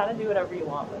you can kind of do whatever you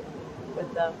want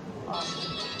with them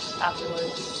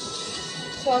afterwards.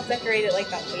 so I'll decorate it like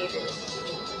that later.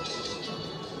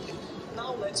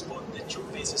 Now let's put the two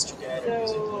pieces together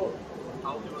using glue. So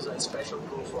I'll use a special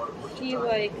glue for quick he time.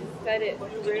 like set it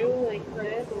through like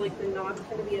this. So like the knot's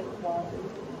gonna be at the bottom.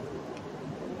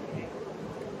 Okay.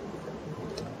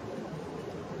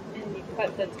 And you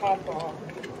cut the top off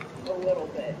a little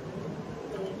bit.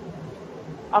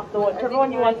 Off the whichever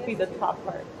one you want to be the top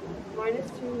part. Mine is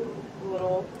too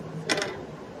little, so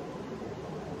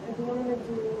I don't want to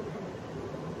do.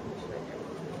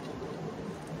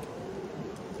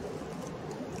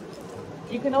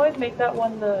 You can always make that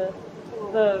one the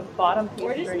bottom piece.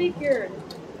 Or just string. make your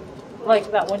like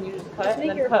that one you just cut, Just and make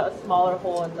then your- cut a smaller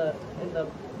hole in the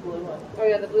blue one. Oh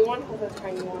yeah, the blue one has a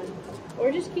tiny one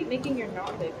or just keep making your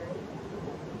knot bigger.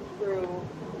 through.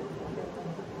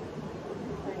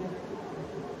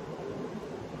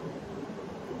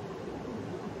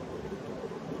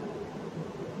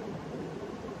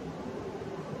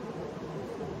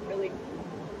 Really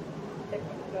thick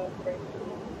stuff right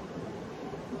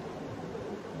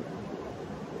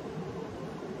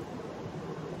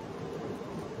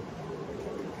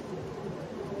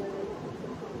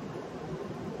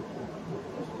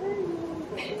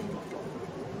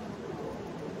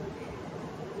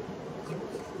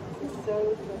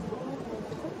So,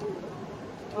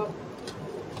 oh.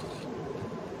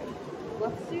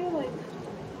 Let's do like,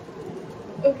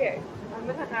 Okay. I'm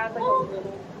gonna add like a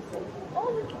little.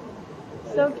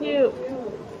 So cute.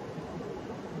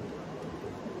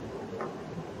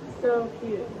 So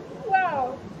cute.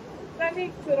 Wow. That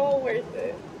makes it all worth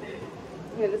it.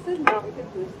 Okay, this is not a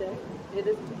good glue stick. It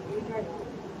is we tried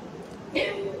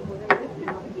it. We're gonna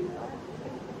not do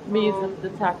that. Me use the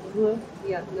tack glue.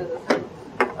 Yeah, no, this one.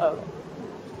 Oh.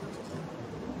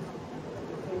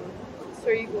 Okay. So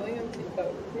are you going on to This,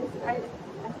 I think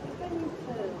I need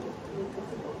to make this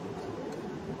a little.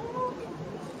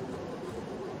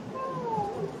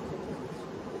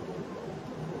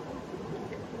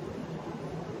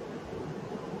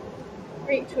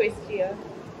 Great choice, Gia.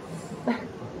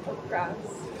 Of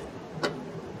crafts.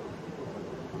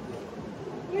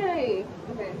 Yay!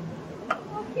 Okay.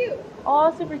 Oh, cute.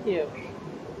 Oh, super cute.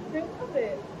 I love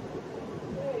it.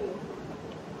 Yay.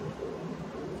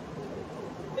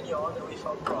 Any other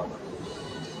without problem.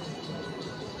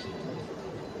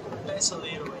 Pass a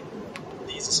little in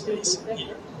this space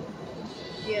here.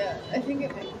 Yeah, I think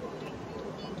it might.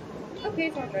 Okay,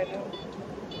 it's not dry now.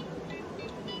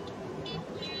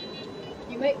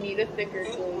 You might need a thicker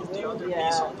And glue. put the though. other Yeah.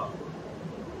 piece on top.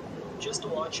 Just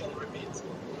watch and repeat.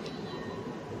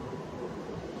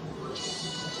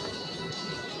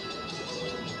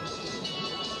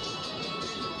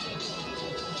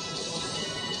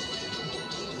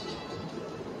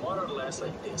 More or less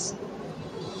like this.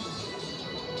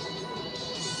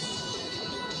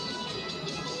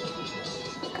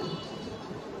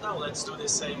 Now let's do the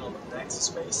same on the next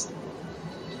space.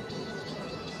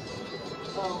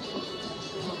 Oh.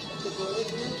 The glue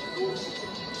here.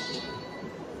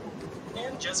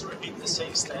 And just repeat the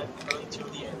same step until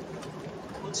the end.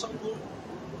 Put some glue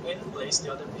and place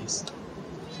the other piece.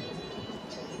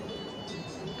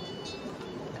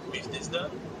 With this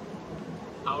done,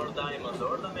 our diamond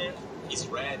ornament is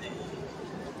ready.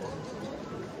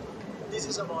 This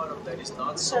is a model that is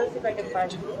not so Try to see if I can find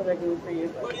complicated to some do, other glue for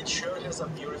you. but it sure has a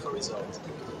beautiful result.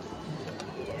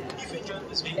 Yeah. If you enjoyed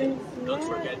this video, don't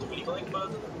forget to click the like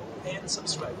button and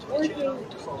subscribe to my channel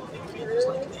to follow new videos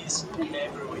like this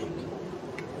every week.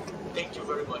 Thank you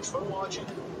very much for watching,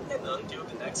 and until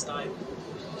the next time.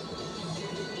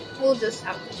 We'll just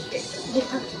have to pick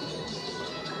them.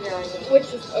 Yeah, I know.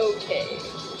 Which is okay.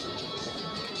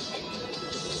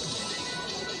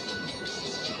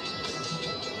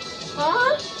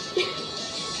 Huh?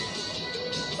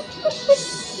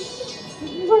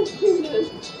 Oh my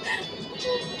goodness.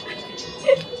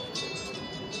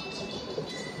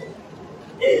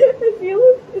 I feel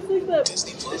like it's like that.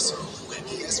 Disney Plus or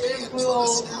ESPN Well,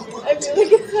 Plus now I feel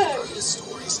like it's that. the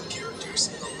stories and characters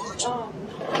in a larger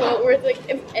Well, where it's like,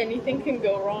 if anything can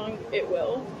go wrong, it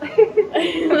will.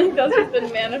 Like, that's just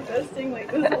been manifesting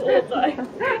like this whole time.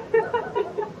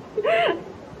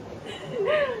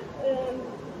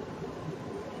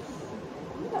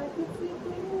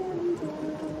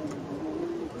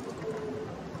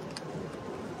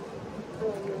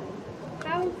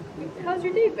 How's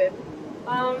your day been?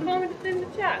 Comment in the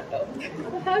chat. Oh.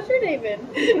 How's your day been?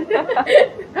 It's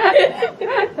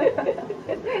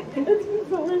been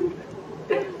fun.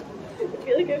 I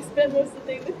feel like I've spent most of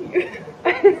the day with you.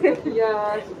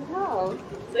 Yeah, wow.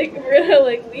 It's like we're gonna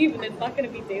like leave and it's not gonna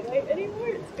be daylight anymore.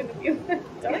 It's gonna be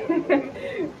like dark.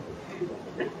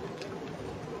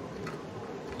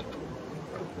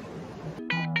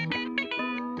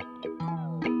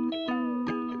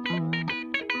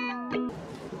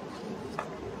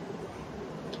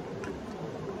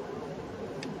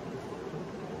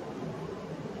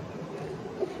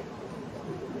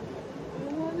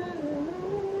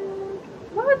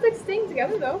 Well, it's like staying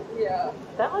together though. Yeah.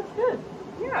 That looks good.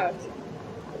 Yeah.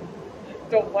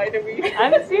 Don't lie to me.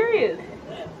 I'm serious.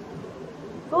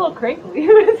 It's a little crinkly.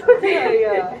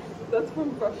 Yeah. That's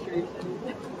from frustration.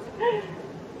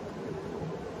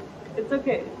 It's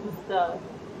okay. Just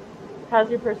has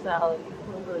your personality.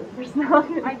 A little bit of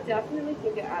personality. I definitely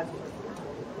think it adds.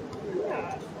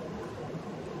 Yeah.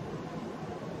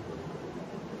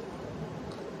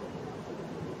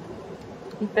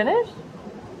 You finished?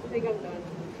 I think I'm done.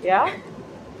 Yeah?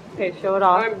 Okay, show it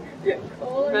off.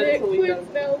 Calling Mentally it done.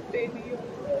 quits now, baby.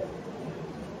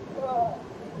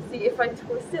 See, if I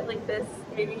twist it like this,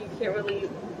 maybe you can't really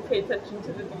pay attention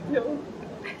to the details.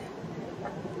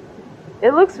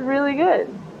 It looks really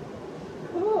good.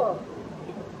 Cool.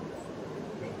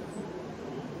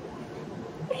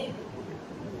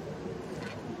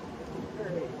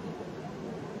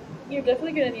 You're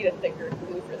definitely gonna need a thicker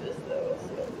glue for this though.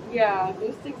 So. Yeah,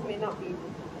 glue sticks may not be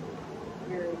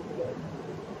very good.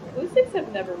 Glue sticks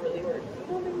have never really worked. You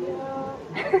know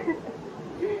what I mean?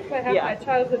 If I have Yeah. my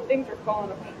childhood, things are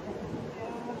falling apart.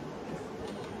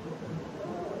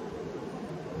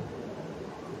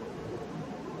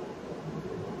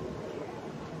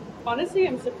 Honestly,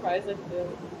 I'm surprised that the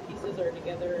pieces are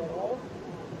together at all.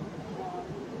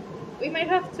 We might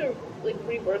have to like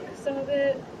rework some of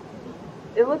it,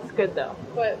 It looks good though.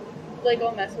 but like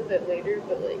I'll mess with it later.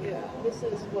 But like, yeah, this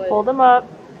is what. Hold them up.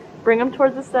 Bring them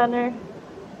towards the center.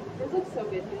 Yours looks so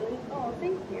good, Julie. Oh,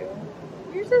 thank you.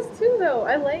 Yours does too, though.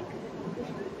 I like.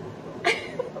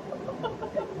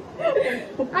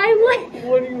 I like.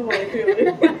 What do you like, Haley?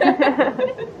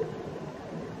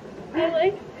 I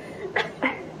like.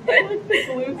 I like the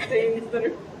glue stains that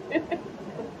are.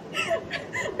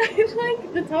 I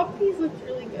like the top piece looks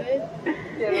really good,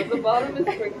 Yeah, the bottom is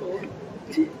crinkled.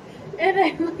 and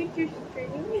I like your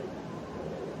string.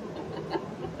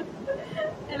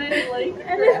 And I like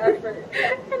And your I- effort.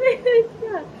 And I like,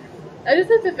 yeah. I just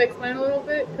have to fix mine a little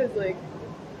bit because, like,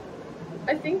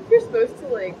 I think you're supposed to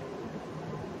like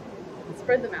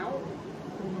spread them out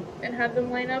and have them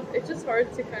line up. It's just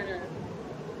hard to kind of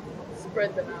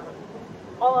spread them out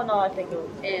All in all, I think it was.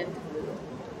 and.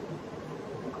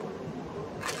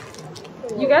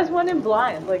 You guys went in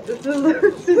blind. Like this is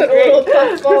Put a little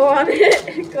puff ball on it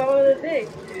and call it a day.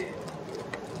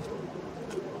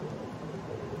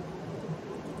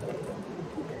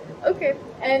 Okay,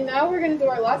 and now we're gonna do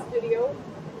our last video.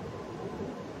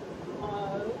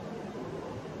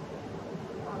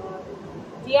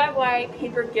 DIY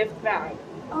paper gift bag.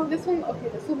 Oh, this one. Okay,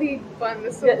 this will be fun.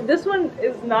 This will. Yeah, this one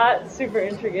is not super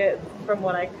intricate from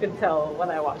what I could tell when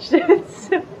I watched it.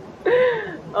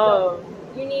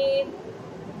 You need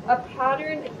a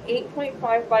patterned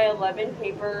 8.5 by 11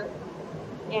 paper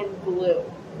and glue.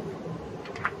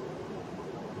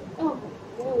 Oh,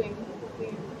 gluing.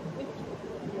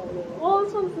 Well,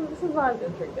 this is not as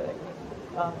intricate,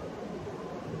 I think.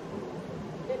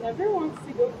 It never wants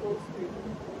to go full screen.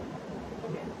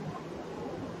 Okay.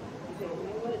 Okay,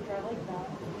 maybe let it dry like that.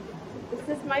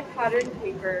 This is my patterned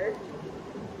paper.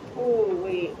 Oh,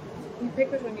 wait. You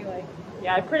pick which one you like.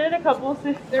 Yeah, I printed a couple. So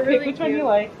They're pick really which one you cute.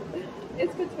 like.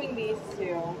 It's between these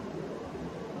two.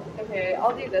 Okay,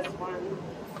 I'll do this one.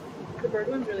 The bird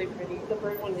one's really pretty. The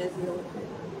bird one is really pretty.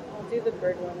 I'll do the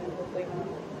bird one and hopefully not.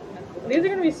 These are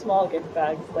gonna be small gift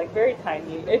bags, like very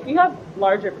tiny. If you have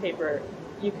larger paper,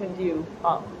 you can do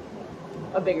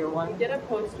a bigger one. Get a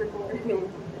poster board.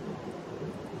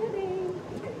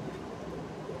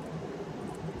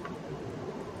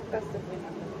 festively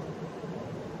members.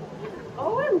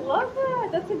 Oh, I love that.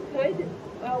 That's a good.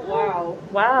 Oh wow.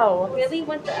 Wow. Really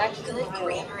went the extra Good mile.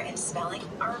 grammar and spelling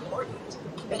are important.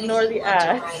 But if Ignore you the want to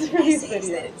ads write for these essays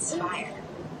that videos. inspire,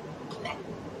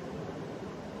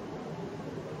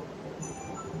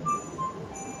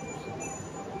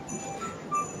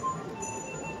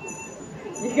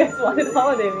 You guys wanted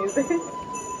holiday music.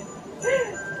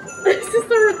 Is this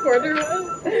the recorder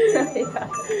one? Yeah.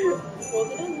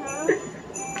 Fold it in half.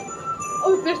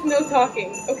 Oh, there's no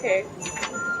talking. Okay.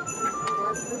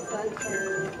 Mark the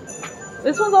center.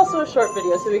 This one's also a short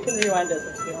video, so we can rewind it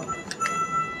if you want.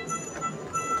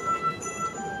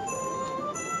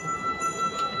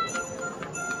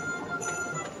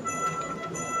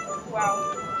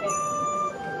 Wow. Okay.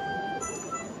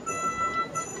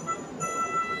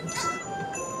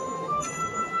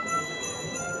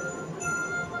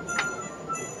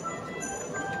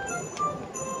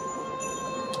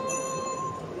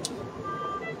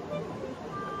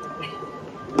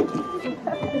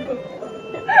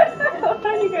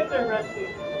 How you guys are rushing.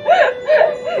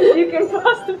 You can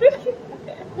pause the video.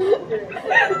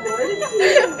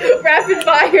 Rapid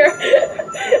fire.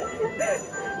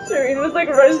 Shereen was like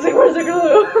rushing, where's the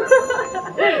glue?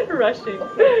 Rushing.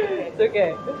 It's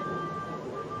okay.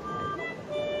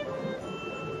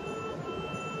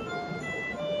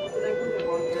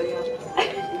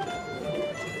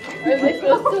 Are they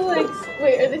supposed to like?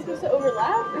 Wait, are they supposed to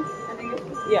overlap? I think it's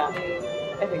just Yeah,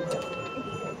 I think so.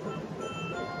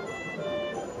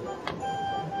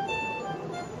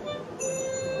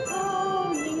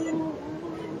 Oh,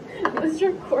 this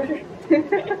recorder.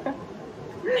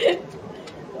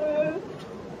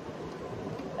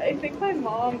 I think my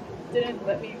mom didn't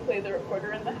let me play the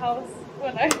recorder in the house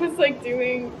when I was like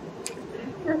doing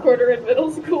recorder in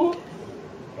middle school,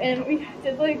 and we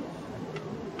did like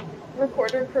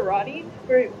recorder karate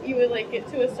where you would like get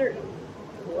to a certain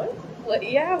What? like,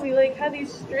 yeah, we like had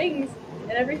these strings,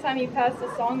 and every time you passed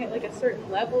a song at like a certain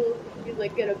level, you'd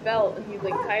like get a belt and you'd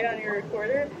like tie it on your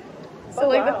recorder. So Oh,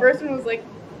 like wow. the first one was like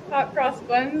hot cross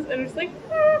buns, and it's like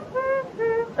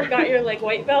got your like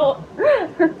white belt.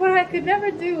 But I could never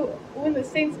do when the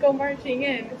Saints go marching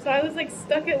in, so I was like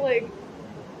stuck at like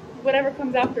whatever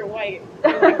comes after white.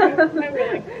 Or, like,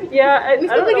 I like, Yeah, we I spent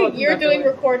don't know like what's a year about doing the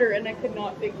way. recorder, and I could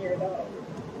not figure it out.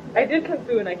 I did Kung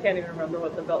Fu and I can't even remember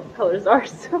what the belt colors are,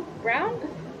 so. Brown?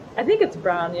 I think it's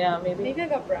brown, yeah, maybe. Maybe I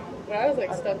got brown, but I was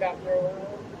like stuck after a while.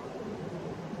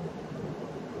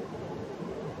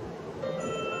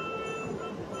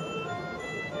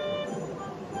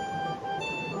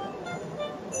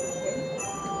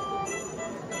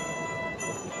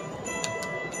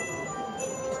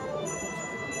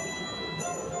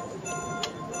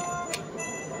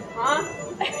 Huh?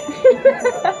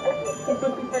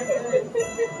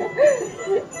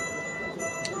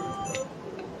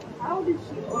 How did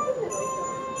she open it like that?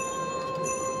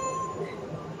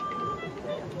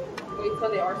 Wait, so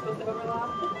they are supposed to overlap?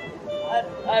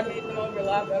 I made them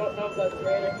overlap. I don't know if that's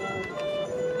right or not.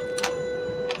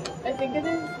 I think it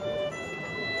is.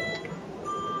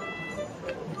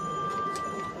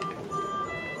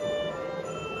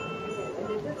 And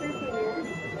is this your finger?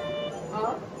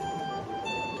 Huh?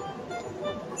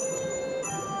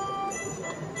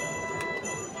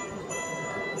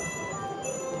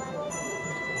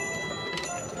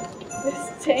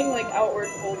 It's saying like outward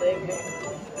folding.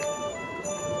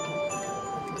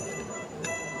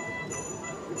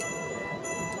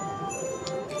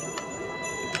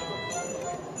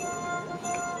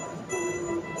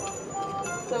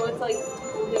 So it's like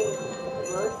holding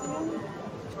reverse again?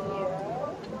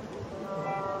 Yeah.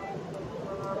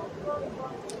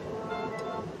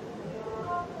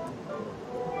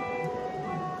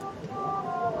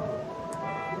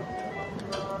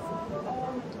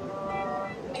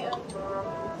 Man,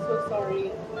 so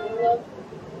sorry. I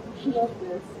love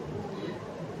this.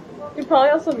 You could probably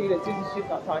also mute it too since she's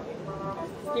not talking.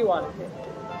 If you wanted to.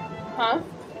 Huh?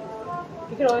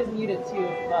 You could always mute it too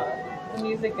if the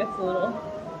music gets a little.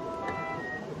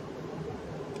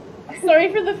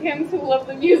 Sorry for the fans who love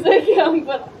the music,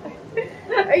 but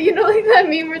you know, like that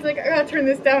meme where it's like, I gotta turn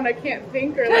this down, I can't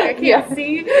think, or like I can't Yeah.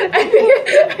 see.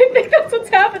 I think that's what's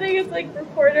happening. It's like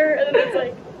recorder, and then it's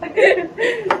like,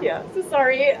 Yeah. so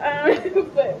sorry,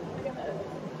 but.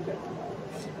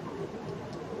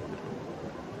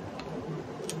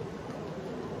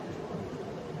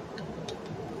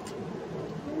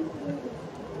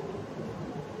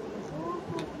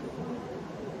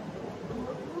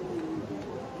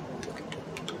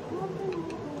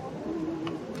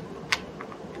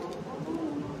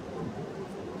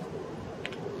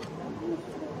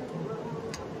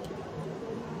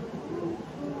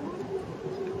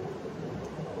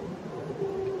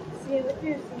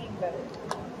 better.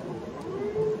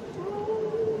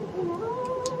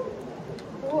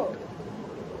 Whoa.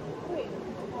 Wait.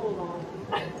 Hold on.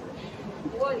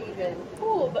 What even?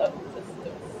 Hold up just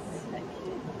a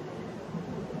second.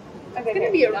 Okay, It's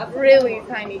gonna be a really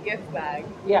tiny gift bag.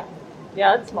 Yeah.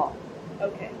 Yeah, it's small.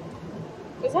 Okay.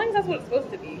 As long as that's what it's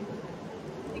supposed to be.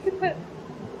 You could put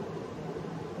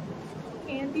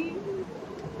candy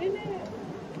in it.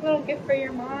 A little gift for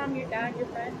your mom, your dad, your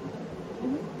friend.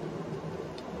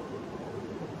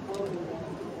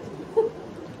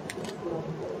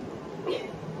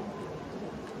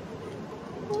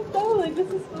 Oh no, like this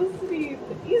is supposed to be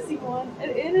the easy one,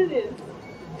 and it is.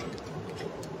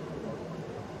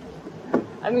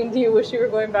 I mean, do you wish you were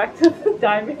going back to the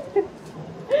diamond?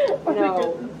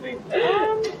 No.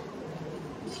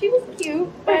 She was cute,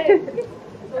 but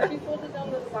So she folded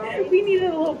down the side. we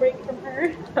needed a little break from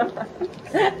her.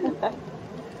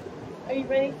 Are you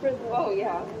ready for the? Oh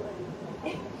yeah.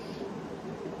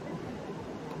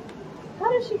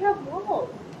 How does she have walls?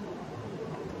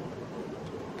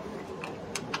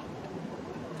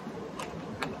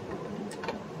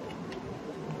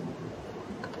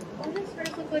 Why does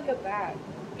hers look like a bag?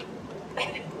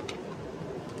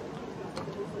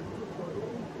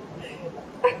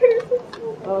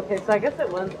 Okay, so I guess it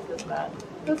was just that.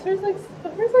 But hers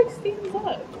like stands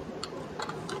up.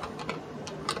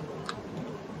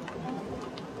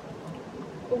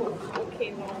 Oh,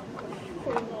 okay, no.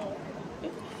 Oh,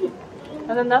 no.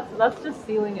 And then that's just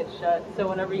sealing it shut. So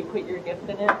whenever you put your gift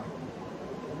in it,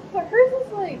 But hers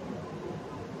is like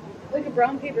a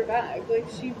brown paper bag. Like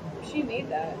she made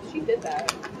that. She did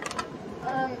that.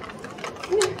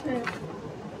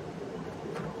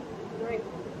 Right,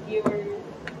 viewers.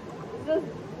 This is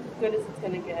as good as it's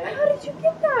gonna get. How did you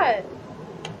get that?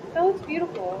 That looks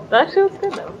beautiful. that actually looks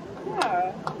good though.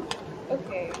 Yeah.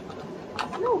 Okay.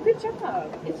 No, good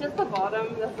job. It's just the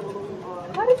bottom that's a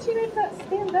little How did she make that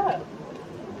stand up?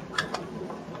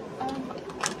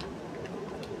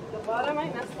 the bottom I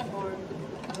messed up on,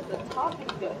 but the top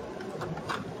is good.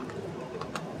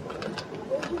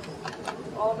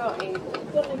 It's all about angle.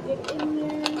 Gonna get in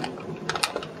there.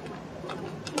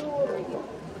 There we go.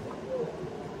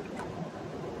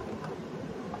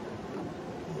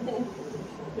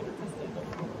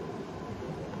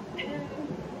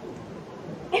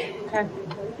 Okay.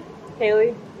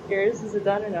 Hayley, yours, is it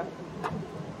done or no?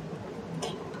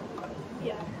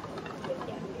 Yeah.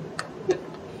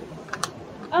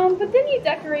 But then you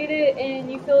decorate it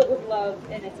and you fill it with love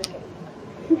and it's okay.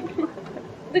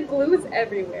 The glue is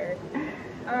everywhere.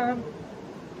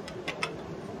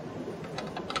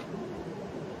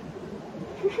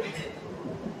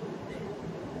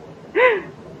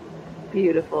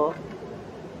 Beautiful.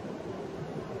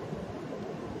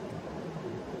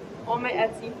 On my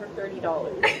Etsy for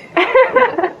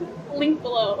 $30. Link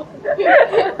below.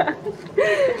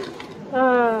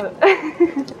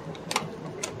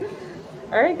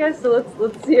 All right, guys. So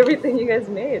let's see everything you guys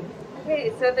made.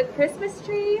 Okay, so the Christmas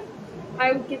tree,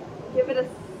 I would give it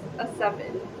a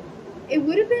 7. It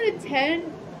would have been a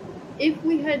 10 if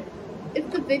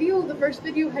the first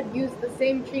video had used the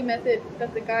same tree method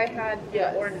that the guy had for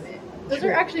Yes. the ornament. Those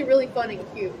are actually really fun and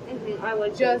cute. I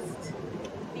like Just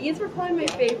these were probably my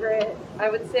favorite. I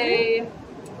would say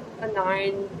a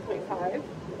 9.5.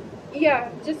 yeah.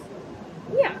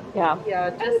 Yeah.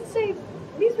 Yeah, I would just say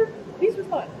these were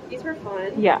fun. these were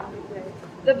fun. Yeah. Okay.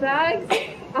 The bags.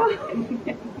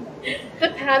 The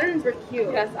patterns were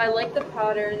cute. Yes, I like the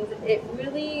patterns.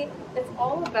 It's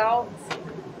all about.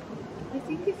 I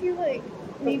think if you way-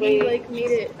 maybe made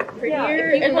it prettier Yeah,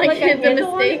 if you and put, like a hid the handle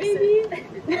on it, mistakes.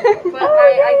 maybe. But I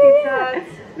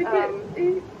give that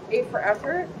A for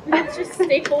effort. Let's just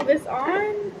staple this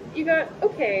on. You got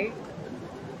okay.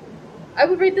 I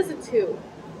would rate this a 2.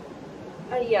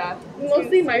 Yeah.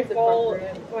 Mostly two my seems fault,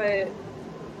 appropriate. but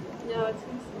No, 2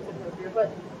 seems appropriate.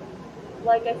 But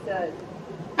like I said,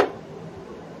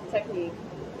 technique.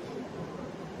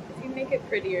 if you make it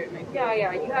prettier, it might be.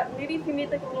 Yeah. You got maybe if you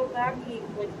made like a little baggy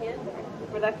like handbag,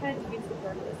 where that kind of defeats the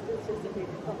purpose. It's just a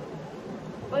paper cup.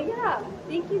 But yeah,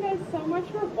 thank you guys so much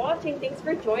for watching. Thanks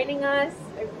for joining us.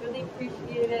 I really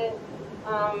appreciate it.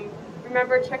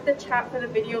 Remember, check the chat for the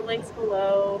video links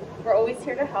below. We're always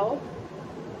here to help.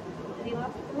 Any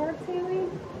last remarks, Hayley?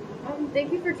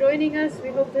 Thank you for joining us. We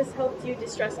hope this helped you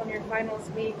distress on your finals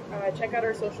week. Check out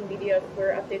our social media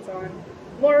for updates on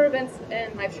more events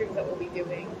and live streams that we'll be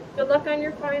doing. Good luck on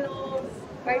your finals.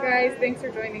 Bye guys, thanks for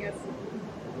joining us.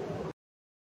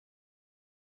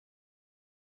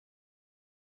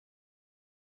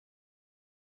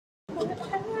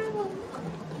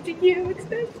 Did you you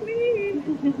expect me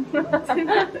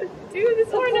to do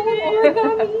this ornament?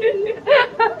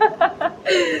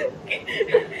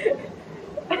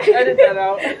 Edit that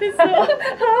out. It's so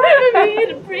hard for me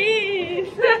to breathe.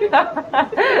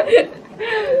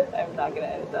 I'm not gonna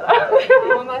edit that out.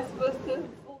 How am I supposed to?